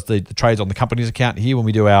boss does the trades on the company's account here when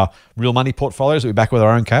we do our real money portfolios that we back with our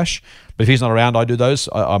own cash. But if he's not around, I do those.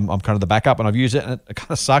 I'm kind of the backup, and I've used it, and it kind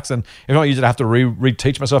of sucks. And if I don't use it, I have to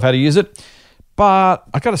reteach myself how to use it. But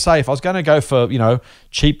I got to say, if I was going to go for,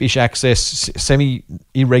 cheap-ish access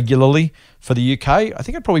semi-irregularly for the UK, I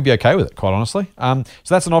think I'd probably be okay with it, quite honestly. So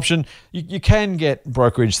that's an option. You can get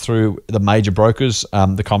brokerage through the major brokers,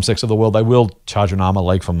 the Comsecs of the world. They will charge an arm and a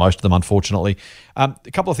leg for most of them, unfortunately. A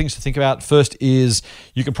couple of things to think about. First is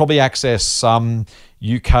you can probably access some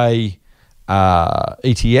UK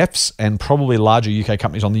ETFs and probably larger UK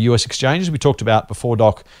companies on the US exchanges. We talked about before,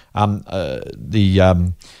 Doc,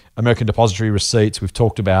 the American depository receipts. We've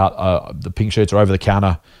talked about the pink sheets or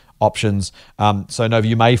over-the-counter options. So Nova,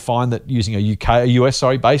 you may find that using a US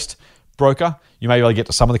based broker, you may be able to get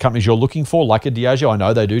to some of the companies you're looking for, like a Diageo. I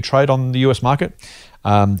know they do trade on the US market.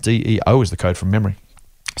 DEO is the code from memory.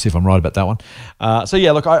 See if I'm right about that one. So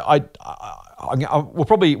yeah, look, we'll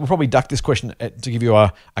probably duck this question to give you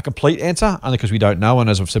a complete answer, only because we don't know. And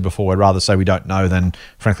as I've said before, I'd rather say we don't know than,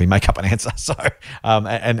 frankly, make up an answer. So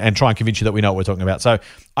and try and convince you that we know what we're talking about. So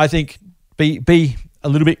I think be a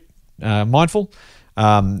little bit mindful.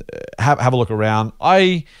 Have a look around.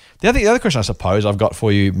 The other question I suppose I've got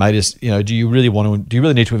for you, mate, is do you really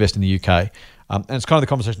need to invest in the UK? And it's kind of the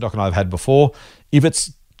conversation Doc and I have had before. If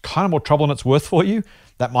it's kind of more trouble than it's worth for you,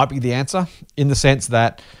 that might be the answer, in the sense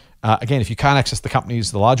that, again, if you can't access the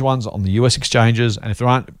companies, the large ones on the US exchanges, and if there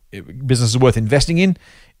aren't businesses worth investing in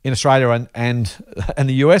Australia and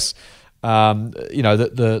the US,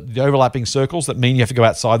 the overlapping circles that mean you have to go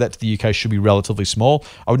outside that to the UK should be relatively small.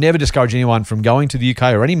 I would never discourage anyone from going to the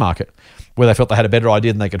UK or any market where they felt they had a better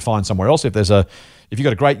idea than they could find somewhere else. If you've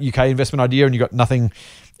got a great UK investment idea and you've got nothing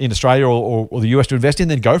in Australia or the US to invest in,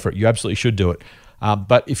 then go for it. You absolutely should do it.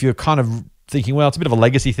 But if you're kind of thinking, well, it's a bit of a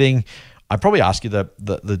legacy thing, I'd probably ask you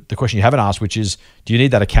the question you haven't asked, which is, do you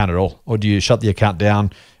need that account at all? Or do you shut the account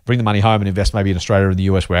down, bring the money home and invest maybe in Australia or the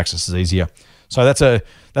US where access is easier? So that's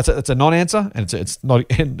a non-answer, and it's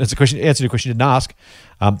a question, answer to a question you didn't ask,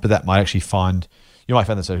 but that might actually find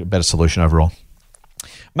that's a better solution overall.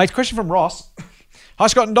 Mate, question from Ross. Hi,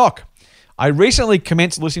 Scott and Doc. I recently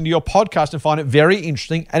commenced listening to your podcast and find it very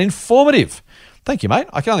interesting and informative. Thank you, mate.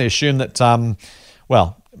 I can only assume that, do you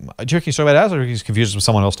reckon he's talking about ours, or do you reckon he's confused with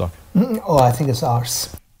someone else, Doc? Oh, I think it's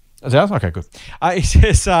ours. Is it ours? Okay, good. He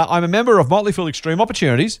says, I'm a member of Motley Fool Extreme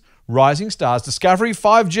Opportunities, Rising Stars, Discovery,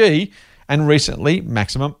 5G, and recently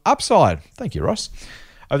Maximum Upside. Thank you, Ross.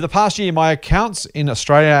 Over the past year, my accounts in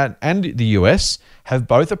Australia and the US have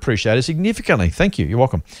both appreciated significantly. Thank you. You're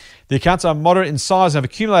welcome. The accounts are moderate in size and have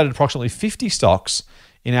accumulated approximately 50 stocks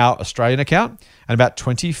in our Australian account and about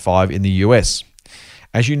 25 in the US.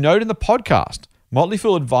 As you note in the podcast, Motley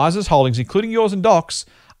Fool advisors' holdings, including yours and Doc's,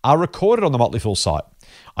 are recorded on the Motley Fool site.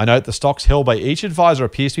 I note the stocks held by each advisor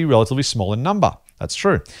appears to be relatively small in number. That's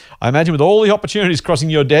true. I imagine with all the opportunities crossing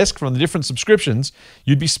your desk from the different subscriptions,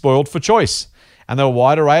 you'd be spoiled for choice. And a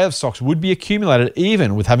wide array of stocks would be accumulated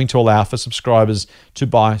even with having to allow for subscribers to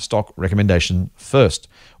buy stock recommendation first.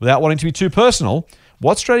 Without wanting to be too personal,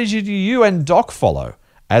 what strategy do you and Doc follow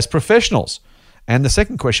as professionals? And the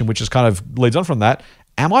second question, which is kind of leads on from that,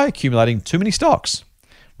 am I accumulating too many stocks?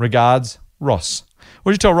 Regards, Ross.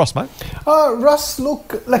 What did you tell Ross, mate? Ross,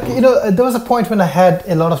 look, there was a point when I had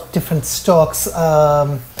a lot of different stocks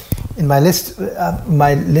in my list.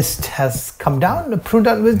 My list has come down, pruned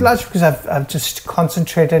down with large because I've just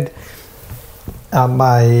concentrated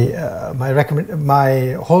my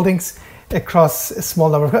holdings across a small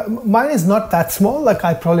number of. Mine is not that small. Like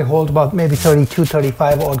I probably hold about maybe 32,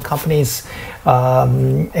 35 odd companies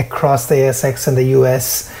across the ASX and the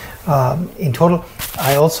US. In total,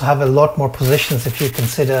 I also have a lot more positions if you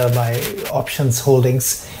consider my options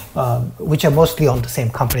holdings, which are mostly on the same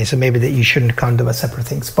company. So maybe that you shouldn't count them as separate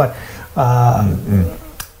things. But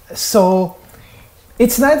so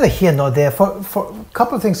it's neither here nor there. For a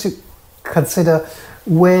couple of things to consider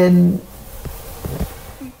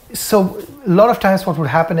so a lot of times what would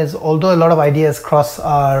happen is, although a lot of ideas cross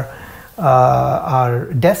our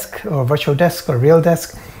desk or virtual desk or real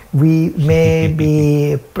desk, we may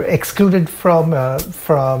be excluded from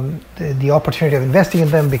the opportunity of investing in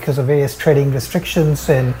them because of various trading restrictions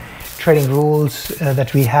and trading rules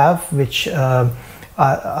that we have, which are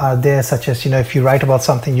there, such as, if you write about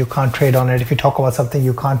something, you can't trade on it. If you talk about something,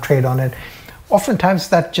 you can't trade on it. Oftentimes,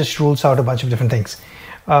 that just rules out a bunch of different things.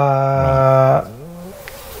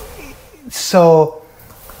 So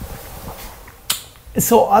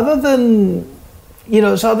other than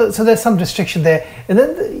so there's some restriction there, and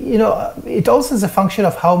then it also is a function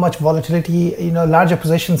of how much volatility. Larger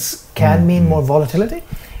positions can mean more volatility,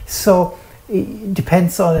 so it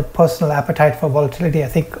depends on a personal appetite for volatility. I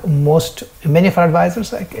think many of our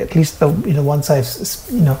advisors, like at least the ones I've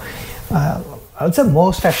I would say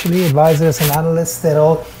most actually advisors and analysts, they're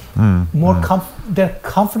all they're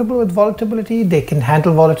comfortable with volatility. They can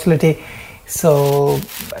handle volatility, so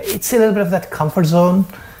it's a little bit of that comfort zone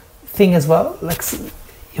thing as well. Like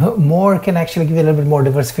more can actually give you a little bit more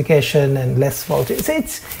diversification and less volatility.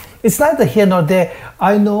 It's neither here nor there.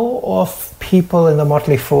 I know of people in the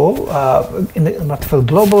Motley Fool, in the Motley Fool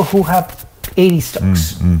Global, who have 80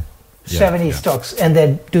 stocks, 70 stocks, and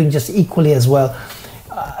they're doing just equally as well.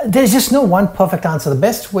 There's just no one perfect answer. The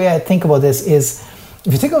best way I think about this is,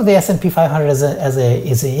 if you think of the S&P 500 as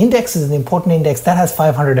an index, as an important index, that has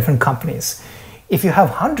 500 different companies. If you have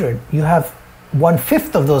 100, you have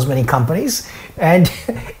 1/5 of those many companies, and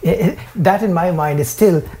that in my mind is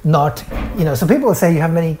still not, so people will say you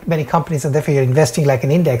have many companies and therefore you're investing like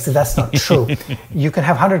an index. That's not true. You can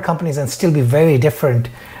have 100 companies and still be very different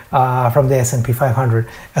from the S&P 500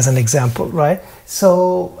 as an example, right?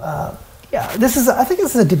 So I think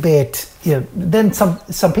this is a debate. Then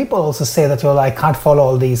some people also say that, well, I can't follow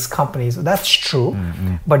all these companies. That's true,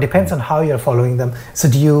 but depends on how you're following them. So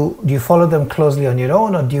do you follow them closely on your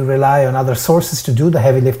own, or do you rely on other sources to do the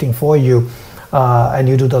heavy lifting for you, and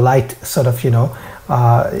you do the light sort of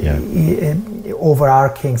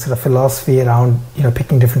overarching sort of philosophy around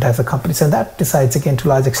picking different types of companies, and that decides again to a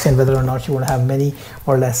large extent whether or not you want to have many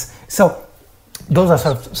or less. So those are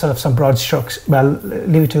sort of some broad strokes. But I'll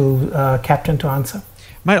leave it to Captain to answer.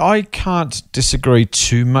 Mate, I can't disagree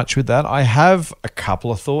too much with that. I have a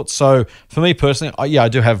couple of thoughts. So for me personally, I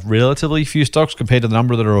do have relatively few stocks compared to the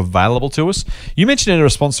number that are available to us. You mentioned in a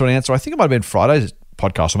response to an answer, I think it might have been Friday's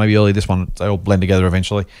podcast or maybe early this one, they all blend together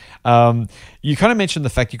eventually. You kind of mentioned the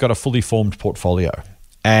fact you've got a fully formed portfolio.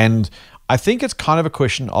 And I think it's kind of a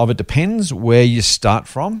question of, it depends where you start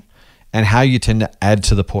from and how you tend to add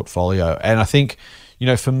to the portfolio. And I think,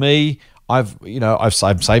 for me, I'm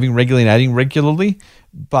saving regularly and adding regularly,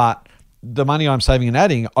 but the money I'm saving and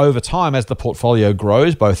adding over time as the portfolio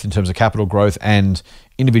grows, both in terms of capital growth and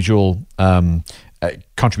individual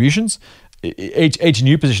contributions, each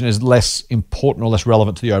new position is less important or less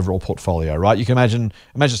relevant to the overall portfolio, right? You can imagine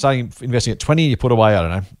starting investing at 20, you put away, I don't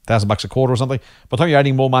know, $1,000 a quarter or something. By the time you're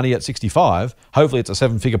adding more money at 65, hopefully it's a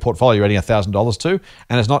 7-figure portfolio you're adding $1,000 to,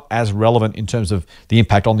 and it's not as relevant in terms of the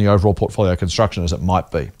impact on the overall portfolio construction as it might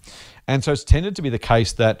be. And so it's tended to be the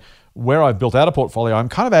case that where I've built out a portfolio, I'm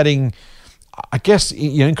kind of adding, I guess,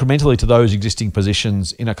 incrementally to those existing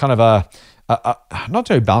positions in a kind of a not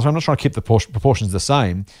too balanced. I'm not trying to keep the proportions the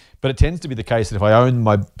same, but it tends to be the case that if I own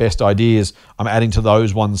my best ideas, I'm adding to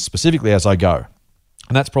those ones specifically as I go.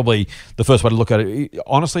 And that's probably the first way to look at it.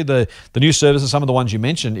 Honestly, the new services, some of the ones you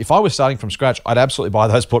mentioned, if I was starting from scratch, I'd absolutely buy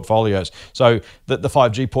those portfolios. So the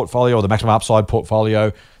 5G portfolio or the maximum upside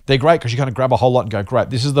portfolio, they're great because you kind of grab a whole lot and go, great,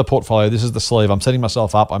 this is the portfolio, this is the sleeve. I'm setting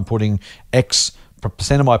myself up. I'm putting X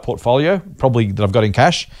percent of my portfolio, probably that I've got in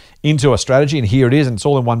cash, into a strategy, and here it is, and it's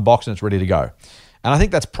all in one box and it's ready to go. And I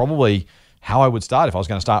think that's probably how I would start if I was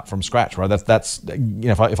going to start from scratch, right? That's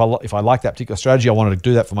if I like that particular strategy, I wanted to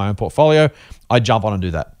do that for my own portfolio, I'd jump on and do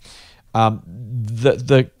that. I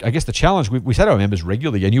guess the challenge we say to our members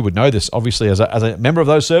regularly, and you would know this obviously as a member of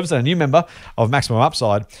those services and a new member of Maximum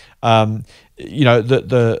Upside, we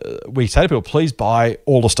say to people, please buy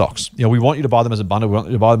all the stocks. We want you to buy them as a bundle. We want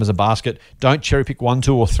you to buy them as a basket. Don't cherry pick 1,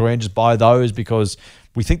 2, or 3 and just buy those because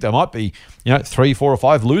we think there might be 3, 4, or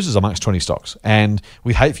 5 losers amongst 20 stocks, and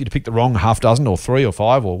we'd hate for you to pick the wrong half dozen or 3 or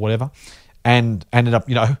 5 or whatever, and ended up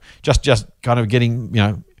just kind of getting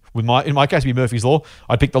in my case, it'd be Murphy's Law.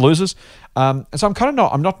 I'd pick the losers, and so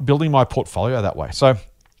I'm not building my portfolio that way. So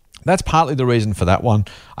that's partly the reason for that one,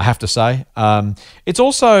 I have to say. It's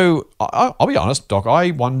also, I'll be honest, Doc,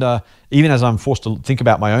 I wonder, even as I'm forced to think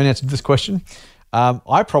about my own answer to this question,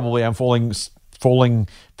 I probably am falling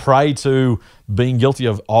prey to being guilty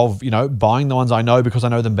of buying the ones I know because I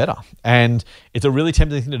know them better. And it's a really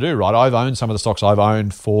tempting thing to do, right? I've owned some of the stocks I've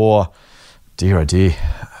owned for, dear oh dear,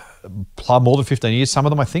 more than 15 years, some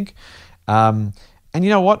of them, I think. And you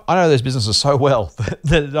know what? I know those businesses so well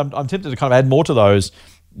that I'm tempted to kind of add more to those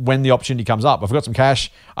when the opportunity comes up. If I've got some cash,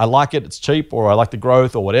 I like it, it's cheap, or I like the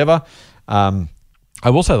growth or whatever. I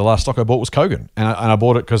will say the last stock I bought was Kogan, and I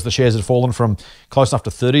bought it because the shares had fallen from close enough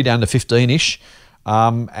to 30 down to 15-ish,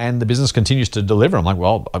 and the business continues to deliver. I'm like,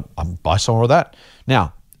 well, I'll buy some more of that.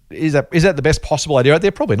 Now, is that the best possible idea out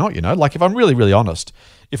there? Probably not, Like if I'm really, really honest,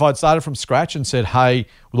 if I'd started from scratch and said, hey,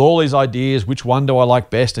 with all these ideas, which one do I like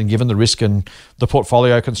best? And given the risk and the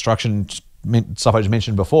portfolio construction stuff I just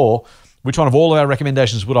mentioned before, which one of all of our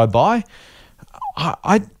recommendations would I buy?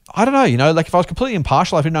 I don't know, like if I was completely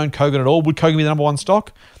impartial, if I didn't own Kogan at all, would Kogan be the number one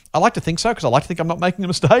stock? I like to think so because I like to think I'm not making a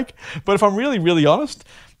mistake. But if I'm really, really honest,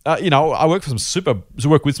 I work with some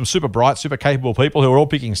super bright, super capable people who are all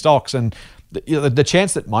picking stocks, and the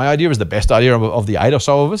chance that my idea is the best idea of the 8 or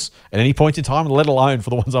so of us at any point in time, let alone for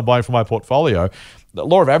the ones I'm buying for my portfolio, the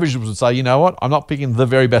law of averages would say, you know what, I'm not picking the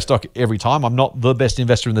very best stock every time. I'm not the best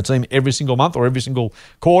investor in the team every single month or every single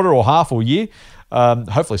quarter or half or year.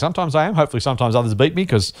 Hopefully sometimes I am. Hopefully sometimes others beat me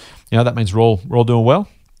because that means we're all doing well.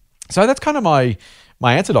 So that's kind of my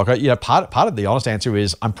answer, Doc. Part of the honest answer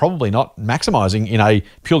is I'm probably not maximizing in a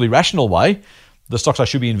purely rational way the stocks I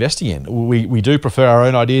should be investing in. We do prefer our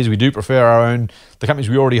own ideas. We do prefer the companies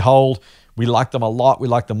we already hold. We like them a lot. We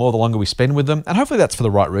like them more the longer we spend with them. And hopefully that's for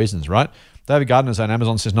the right reasons, right? David Gardner's owned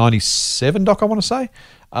Amazon since 97, Doc, I want to say.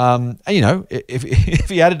 And if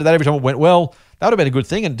he added to that every time it went well, that would have been a good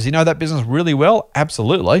thing. And does he know that business really well?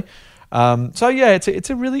 Absolutely. So yeah,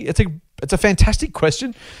 it's a fantastic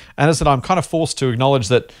question. And as I said, I'm kind of forced to acknowledge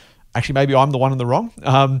that actually maybe I'm the one in the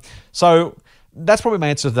wrong. So that's probably my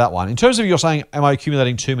answer to that one. In terms of you're saying, am I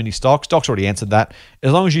accumulating too many stocks? Doc's already answered that.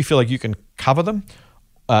 As long as you feel like you can cover them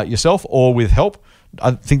yourself or with help,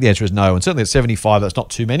 I think the answer is no. And certainly at 75, that's not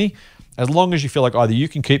too many. As long as you feel like either you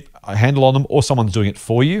can keep a handle on them or someone's doing it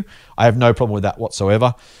for you, I have no problem with that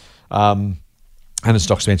whatsoever. And as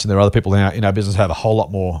Doc's mentioned, there are other people in our business who have a whole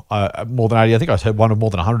lot more than 80. I think I heard one of more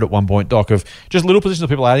than 100 at one point, Doc, of just little positions of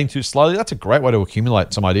people adding to slowly. That's a great way to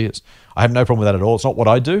accumulate some ideas. I have no problem with that at all. It's not what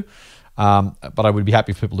I do, but I would be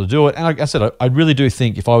happy for people to do it. And like I said, I really do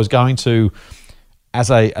think if I was going to,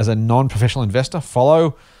 as a non-professional investor,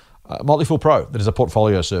 follow Motley Fool Pro, that is a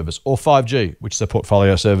portfolio service, or 5G, which is a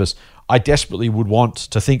portfolio service, I desperately would want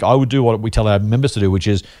to think I would do what we tell our members to do, which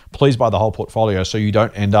is please buy the whole portfolio so you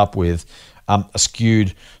don't end up with a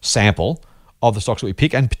skewed sample of the stocks that we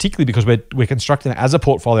pick, and particularly because we're constructing it as a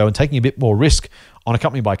portfolio and taking a bit more risk on a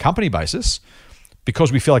company-by-company basis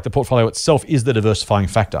because we feel like the portfolio itself is the diversifying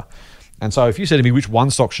factor. And so if you said to me, which one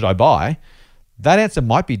stock should I buy, that answer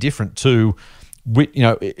might be different to,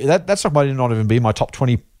 that stock might not even be my top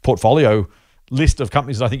 20 portfolio list of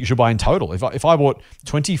companies that I think you should buy in total. If I bought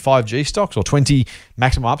 20 5G stocks or 20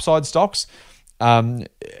 maximum upside stocks, the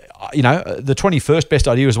 21st best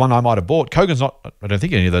idea is one I might have bought. Kogan's not, I don't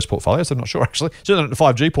think any of those portfolios, I'm not sure actually. Certainly not the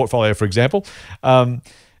 5G portfolio, for example. But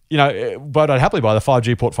I'd happily buy the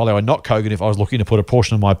 5G portfolio and not Kogan if I was looking to put a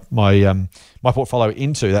portion of my portfolio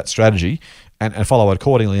into that strategy and follow it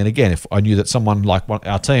accordingly. And again, if I knew that someone like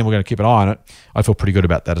our team were going to keep an eye on it, I feel pretty good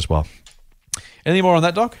about that as well. Anything more on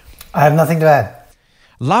that, Doc? I have nothing to add.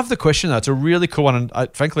 Love the question, though. It's a really cool one.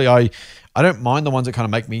 And frankly, I I don't mind the ones that kind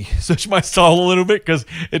of make me search my style a little bit because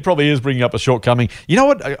it probably is bringing up a shortcoming. You know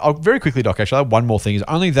what? I'll very quickly, Doc, actually, I have one more thing is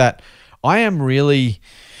only that I am really...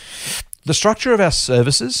 The structure of our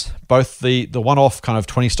services, both the one-off kind of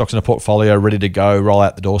 20 stocks in a portfolio ready to go, roll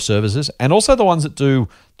out the door services, and also the ones that do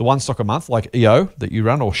the one stock a month, like EO that you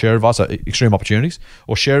run, or Share Advisor, Extreme Opportunities,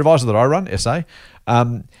 or Share Advisor that I run, SA.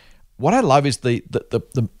 What I love is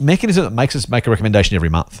the mechanism that makes us make a recommendation every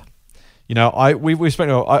month. You know, I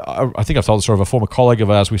think I've told the story of a former colleague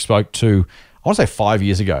of ours we spoke to, I want to say 5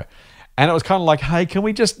 years ago. And it was kind of like, hey, can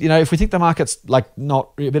we just, if we think the market's like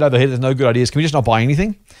not a bit overheated, there's no good ideas, can we just not buy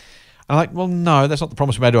anything? And I'm like, well, no, that's not the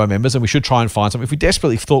promise we made to our members, and we should try and find something. If we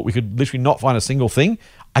desperately thought we could literally not find a single thing,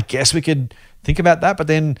 I guess we could think about that. But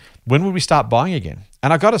then when would we start buying again?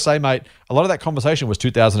 And I got to say, mate, a lot of that conversation was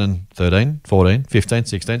 2013, 14, 15,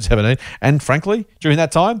 16, 17. And frankly, during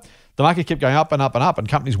that time, the market kept going up and up and up, and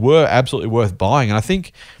companies were absolutely worth buying. And I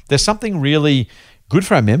think there's something really good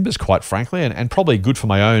for our members, quite frankly, and probably good for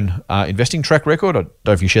my own investing track record. I don't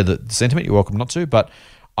know if you share the sentiment, you're welcome not to, but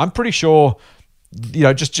I'm pretty sure...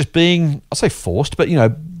 just being, I'll say forced, but,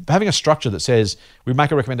 having a structure that says we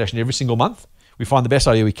make a recommendation every single month, we find the best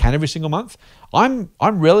idea we can every single month. I'm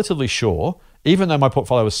relatively sure, even though my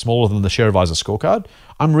portfolio is smaller than the Share Advisor scorecard,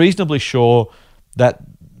 I'm reasonably sure that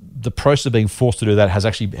the process of being forced to do that has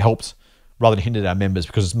actually helped rather than hindered our members,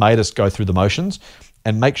 because it's made us go through the motions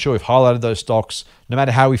and make sure we've highlighted those stocks, no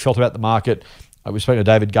matter how we felt about the market. We spoke to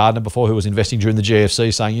David Gardner before, who was investing during the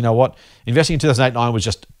GFC, saying, you know what, investing in 2008-9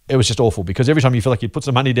 was just awful, because every time you feel like you put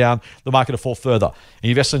some money down, the market will fall further. And you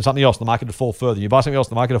invest in something else, the market will fall further. You buy something else,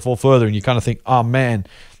 the market will fall further. And you kind of think, oh man,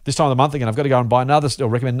 this time of the month again, I've got to go and buy another, or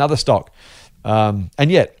recommend another stock. And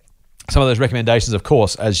yet, some of those recommendations, of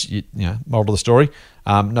course, as moral of the story,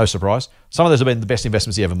 no surprise, some of those have been the best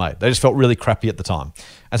investments he ever made. They just felt really crappy at the time.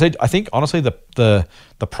 And so I think, honestly, the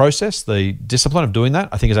process, the discipline of doing that,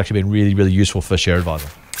 I think has actually been really, really useful for Share Advisor.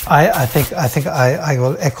 I think I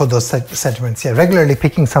will echo those sentiments. Yeah, regularly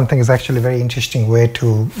picking something is actually a very interesting way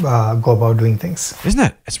to go about doing things, isn't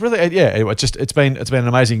it? It's really it's been an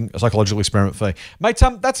amazing psychological experiment for me, mate.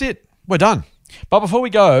 That's it. We're done. But before we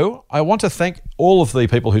go, I want to thank all of the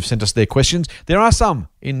people who've sent us their questions. There are some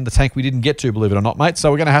in the tank we didn't get to, believe it or not, mate. So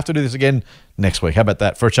we're going to have to do this again next week. How about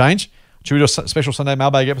that for a change? Should we do a special Sunday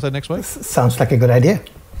mailbag episode next week? Sounds like a good idea.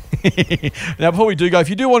 Now, before we do go, if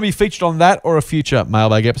you do want to be featured on that or a future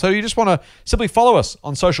mailbag episode, you just want to simply follow us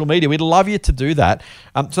on social media, we'd love you to do that.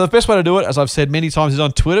 So the best way to do it, as I've said many times, is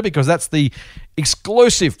on Twitter, because that's the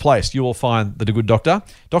exclusive place you will find the Good Doctor.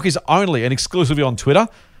 Doc is only and exclusively on Twitter.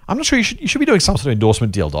 I'm not sure you should be doing some sort of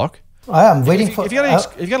endorsement deal, Doc. I am waiting for... If you're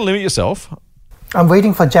going to limit yourself... I'm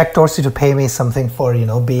waiting for Jack Dorsey to pay me something for,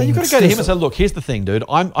 being... You've got to go to him and say, look, here's the thing, dude.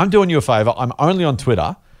 I'm doing you a favor. I'm only on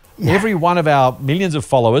Twitter. Yeah. Every one of our millions of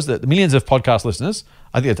followers, the millions of podcast listeners,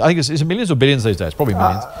 I think it's millions or billions these days? Probably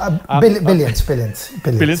millions.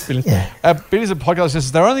 Billions. Yeah. Billions of podcast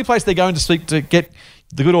listeners. Their only place they're going to speak to get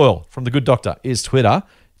the good oil from the Good Doctor is Twitter.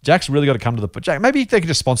 Jack's really got to come to the... Jack, maybe they could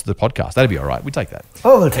just sponsor the podcast. That'd be all right. We'd take that.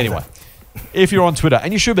 Oh, we'll take that. If you're on Twitter,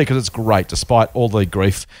 and you should be, because it's great, despite all the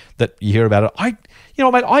grief that you hear about it. Mate,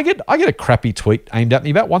 I get a crappy tweet aimed at me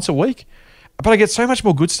about once a week, but I get so much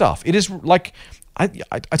more good stuff. It is like... I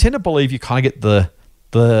tend to believe you kind of get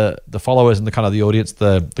the followers and the kind of the audience,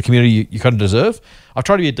 the community you kind of deserve. I've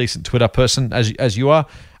tried to be a decent Twitter person as you are,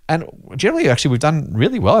 and generally, actually, we've done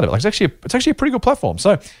really well at it. Like it's actually a pretty good platform.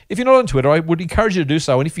 So if you're not on Twitter, I would encourage you to do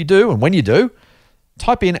so. And if you do, and when you do,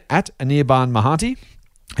 type in @Anirban Mahanti,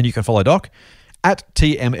 and you can follow Doc,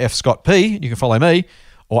 @TMF_Scott_P, you can follow me,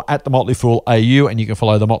 or @The Motley Fool AU, and you can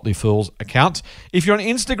follow The Motley Fool's account. If you're on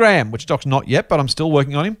Instagram, which Doc's not yet, but I'm still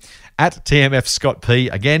working on him,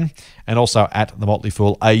 @TMF_Scott_P again, and also @The Motley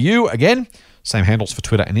Fool AU again. Same handles for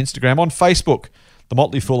Twitter and Instagram. On Facebook, The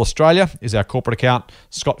Motley Fool Australia is our corporate account.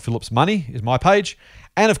 Scott Phillips Money is my page.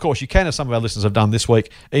 And of course, you can, as some of our listeners have done this week,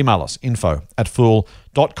 email us,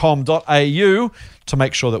 info@fool.com.au, to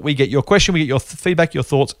make sure that we get your question, we get your feedback, your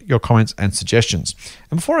thoughts, your comments and suggestions.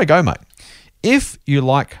 And before I go, mate, if you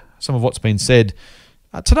like some of what's been said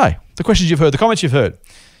today, the questions you've heard, the comments you've heard,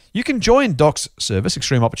 you can join Doc's service,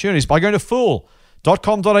 Extreme Opportunities, by going to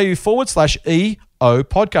fool.com.au/EO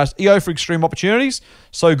podcast. EO for Extreme Opportunities.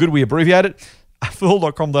 So good we abbreviate it.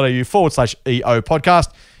 fool.com.au/EO podcast.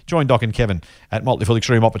 Join Doc and Kevin at Motley Fool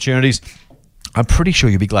Extreme Opportunities. I'm pretty sure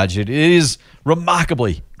you'll be glad you did. It is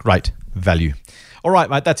remarkably great value. All right,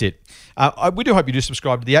 mate, that's it. We do hope you do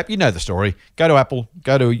subscribe to the app. You know the story. Go to Apple,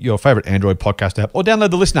 go to your favorite Android podcast app, or download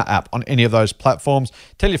the Listener app on any of those platforms.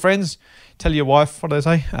 Tell your friends, tell your wife, what do they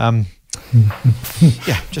say?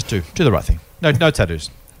 Yeah, just do the right thing. No tattoos.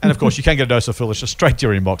 And of course, you can get a dose of foolishness straight to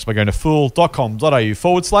your inbox by going to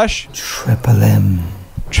fool.com.au/Triple M.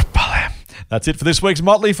 That's it for this week's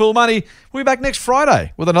Motley Fool Money. We'll be back next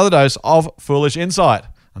Friday with another dose of foolish insight.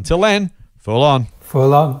 Until then, fool on.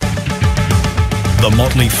 Fool on. The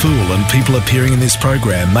Motley Fool and people appearing in this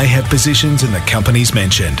program may have positions in the companies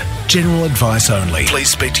mentioned. General advice only. Please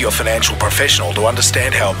speak to your financial professional to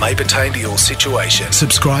understand how it may pertain to your situation.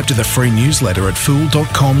 Subscribe to the free newsletter at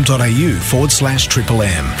fool.com.au/Triple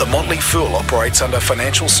M. The Motley Fool operates under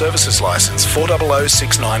Financial Services Licence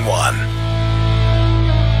 400691.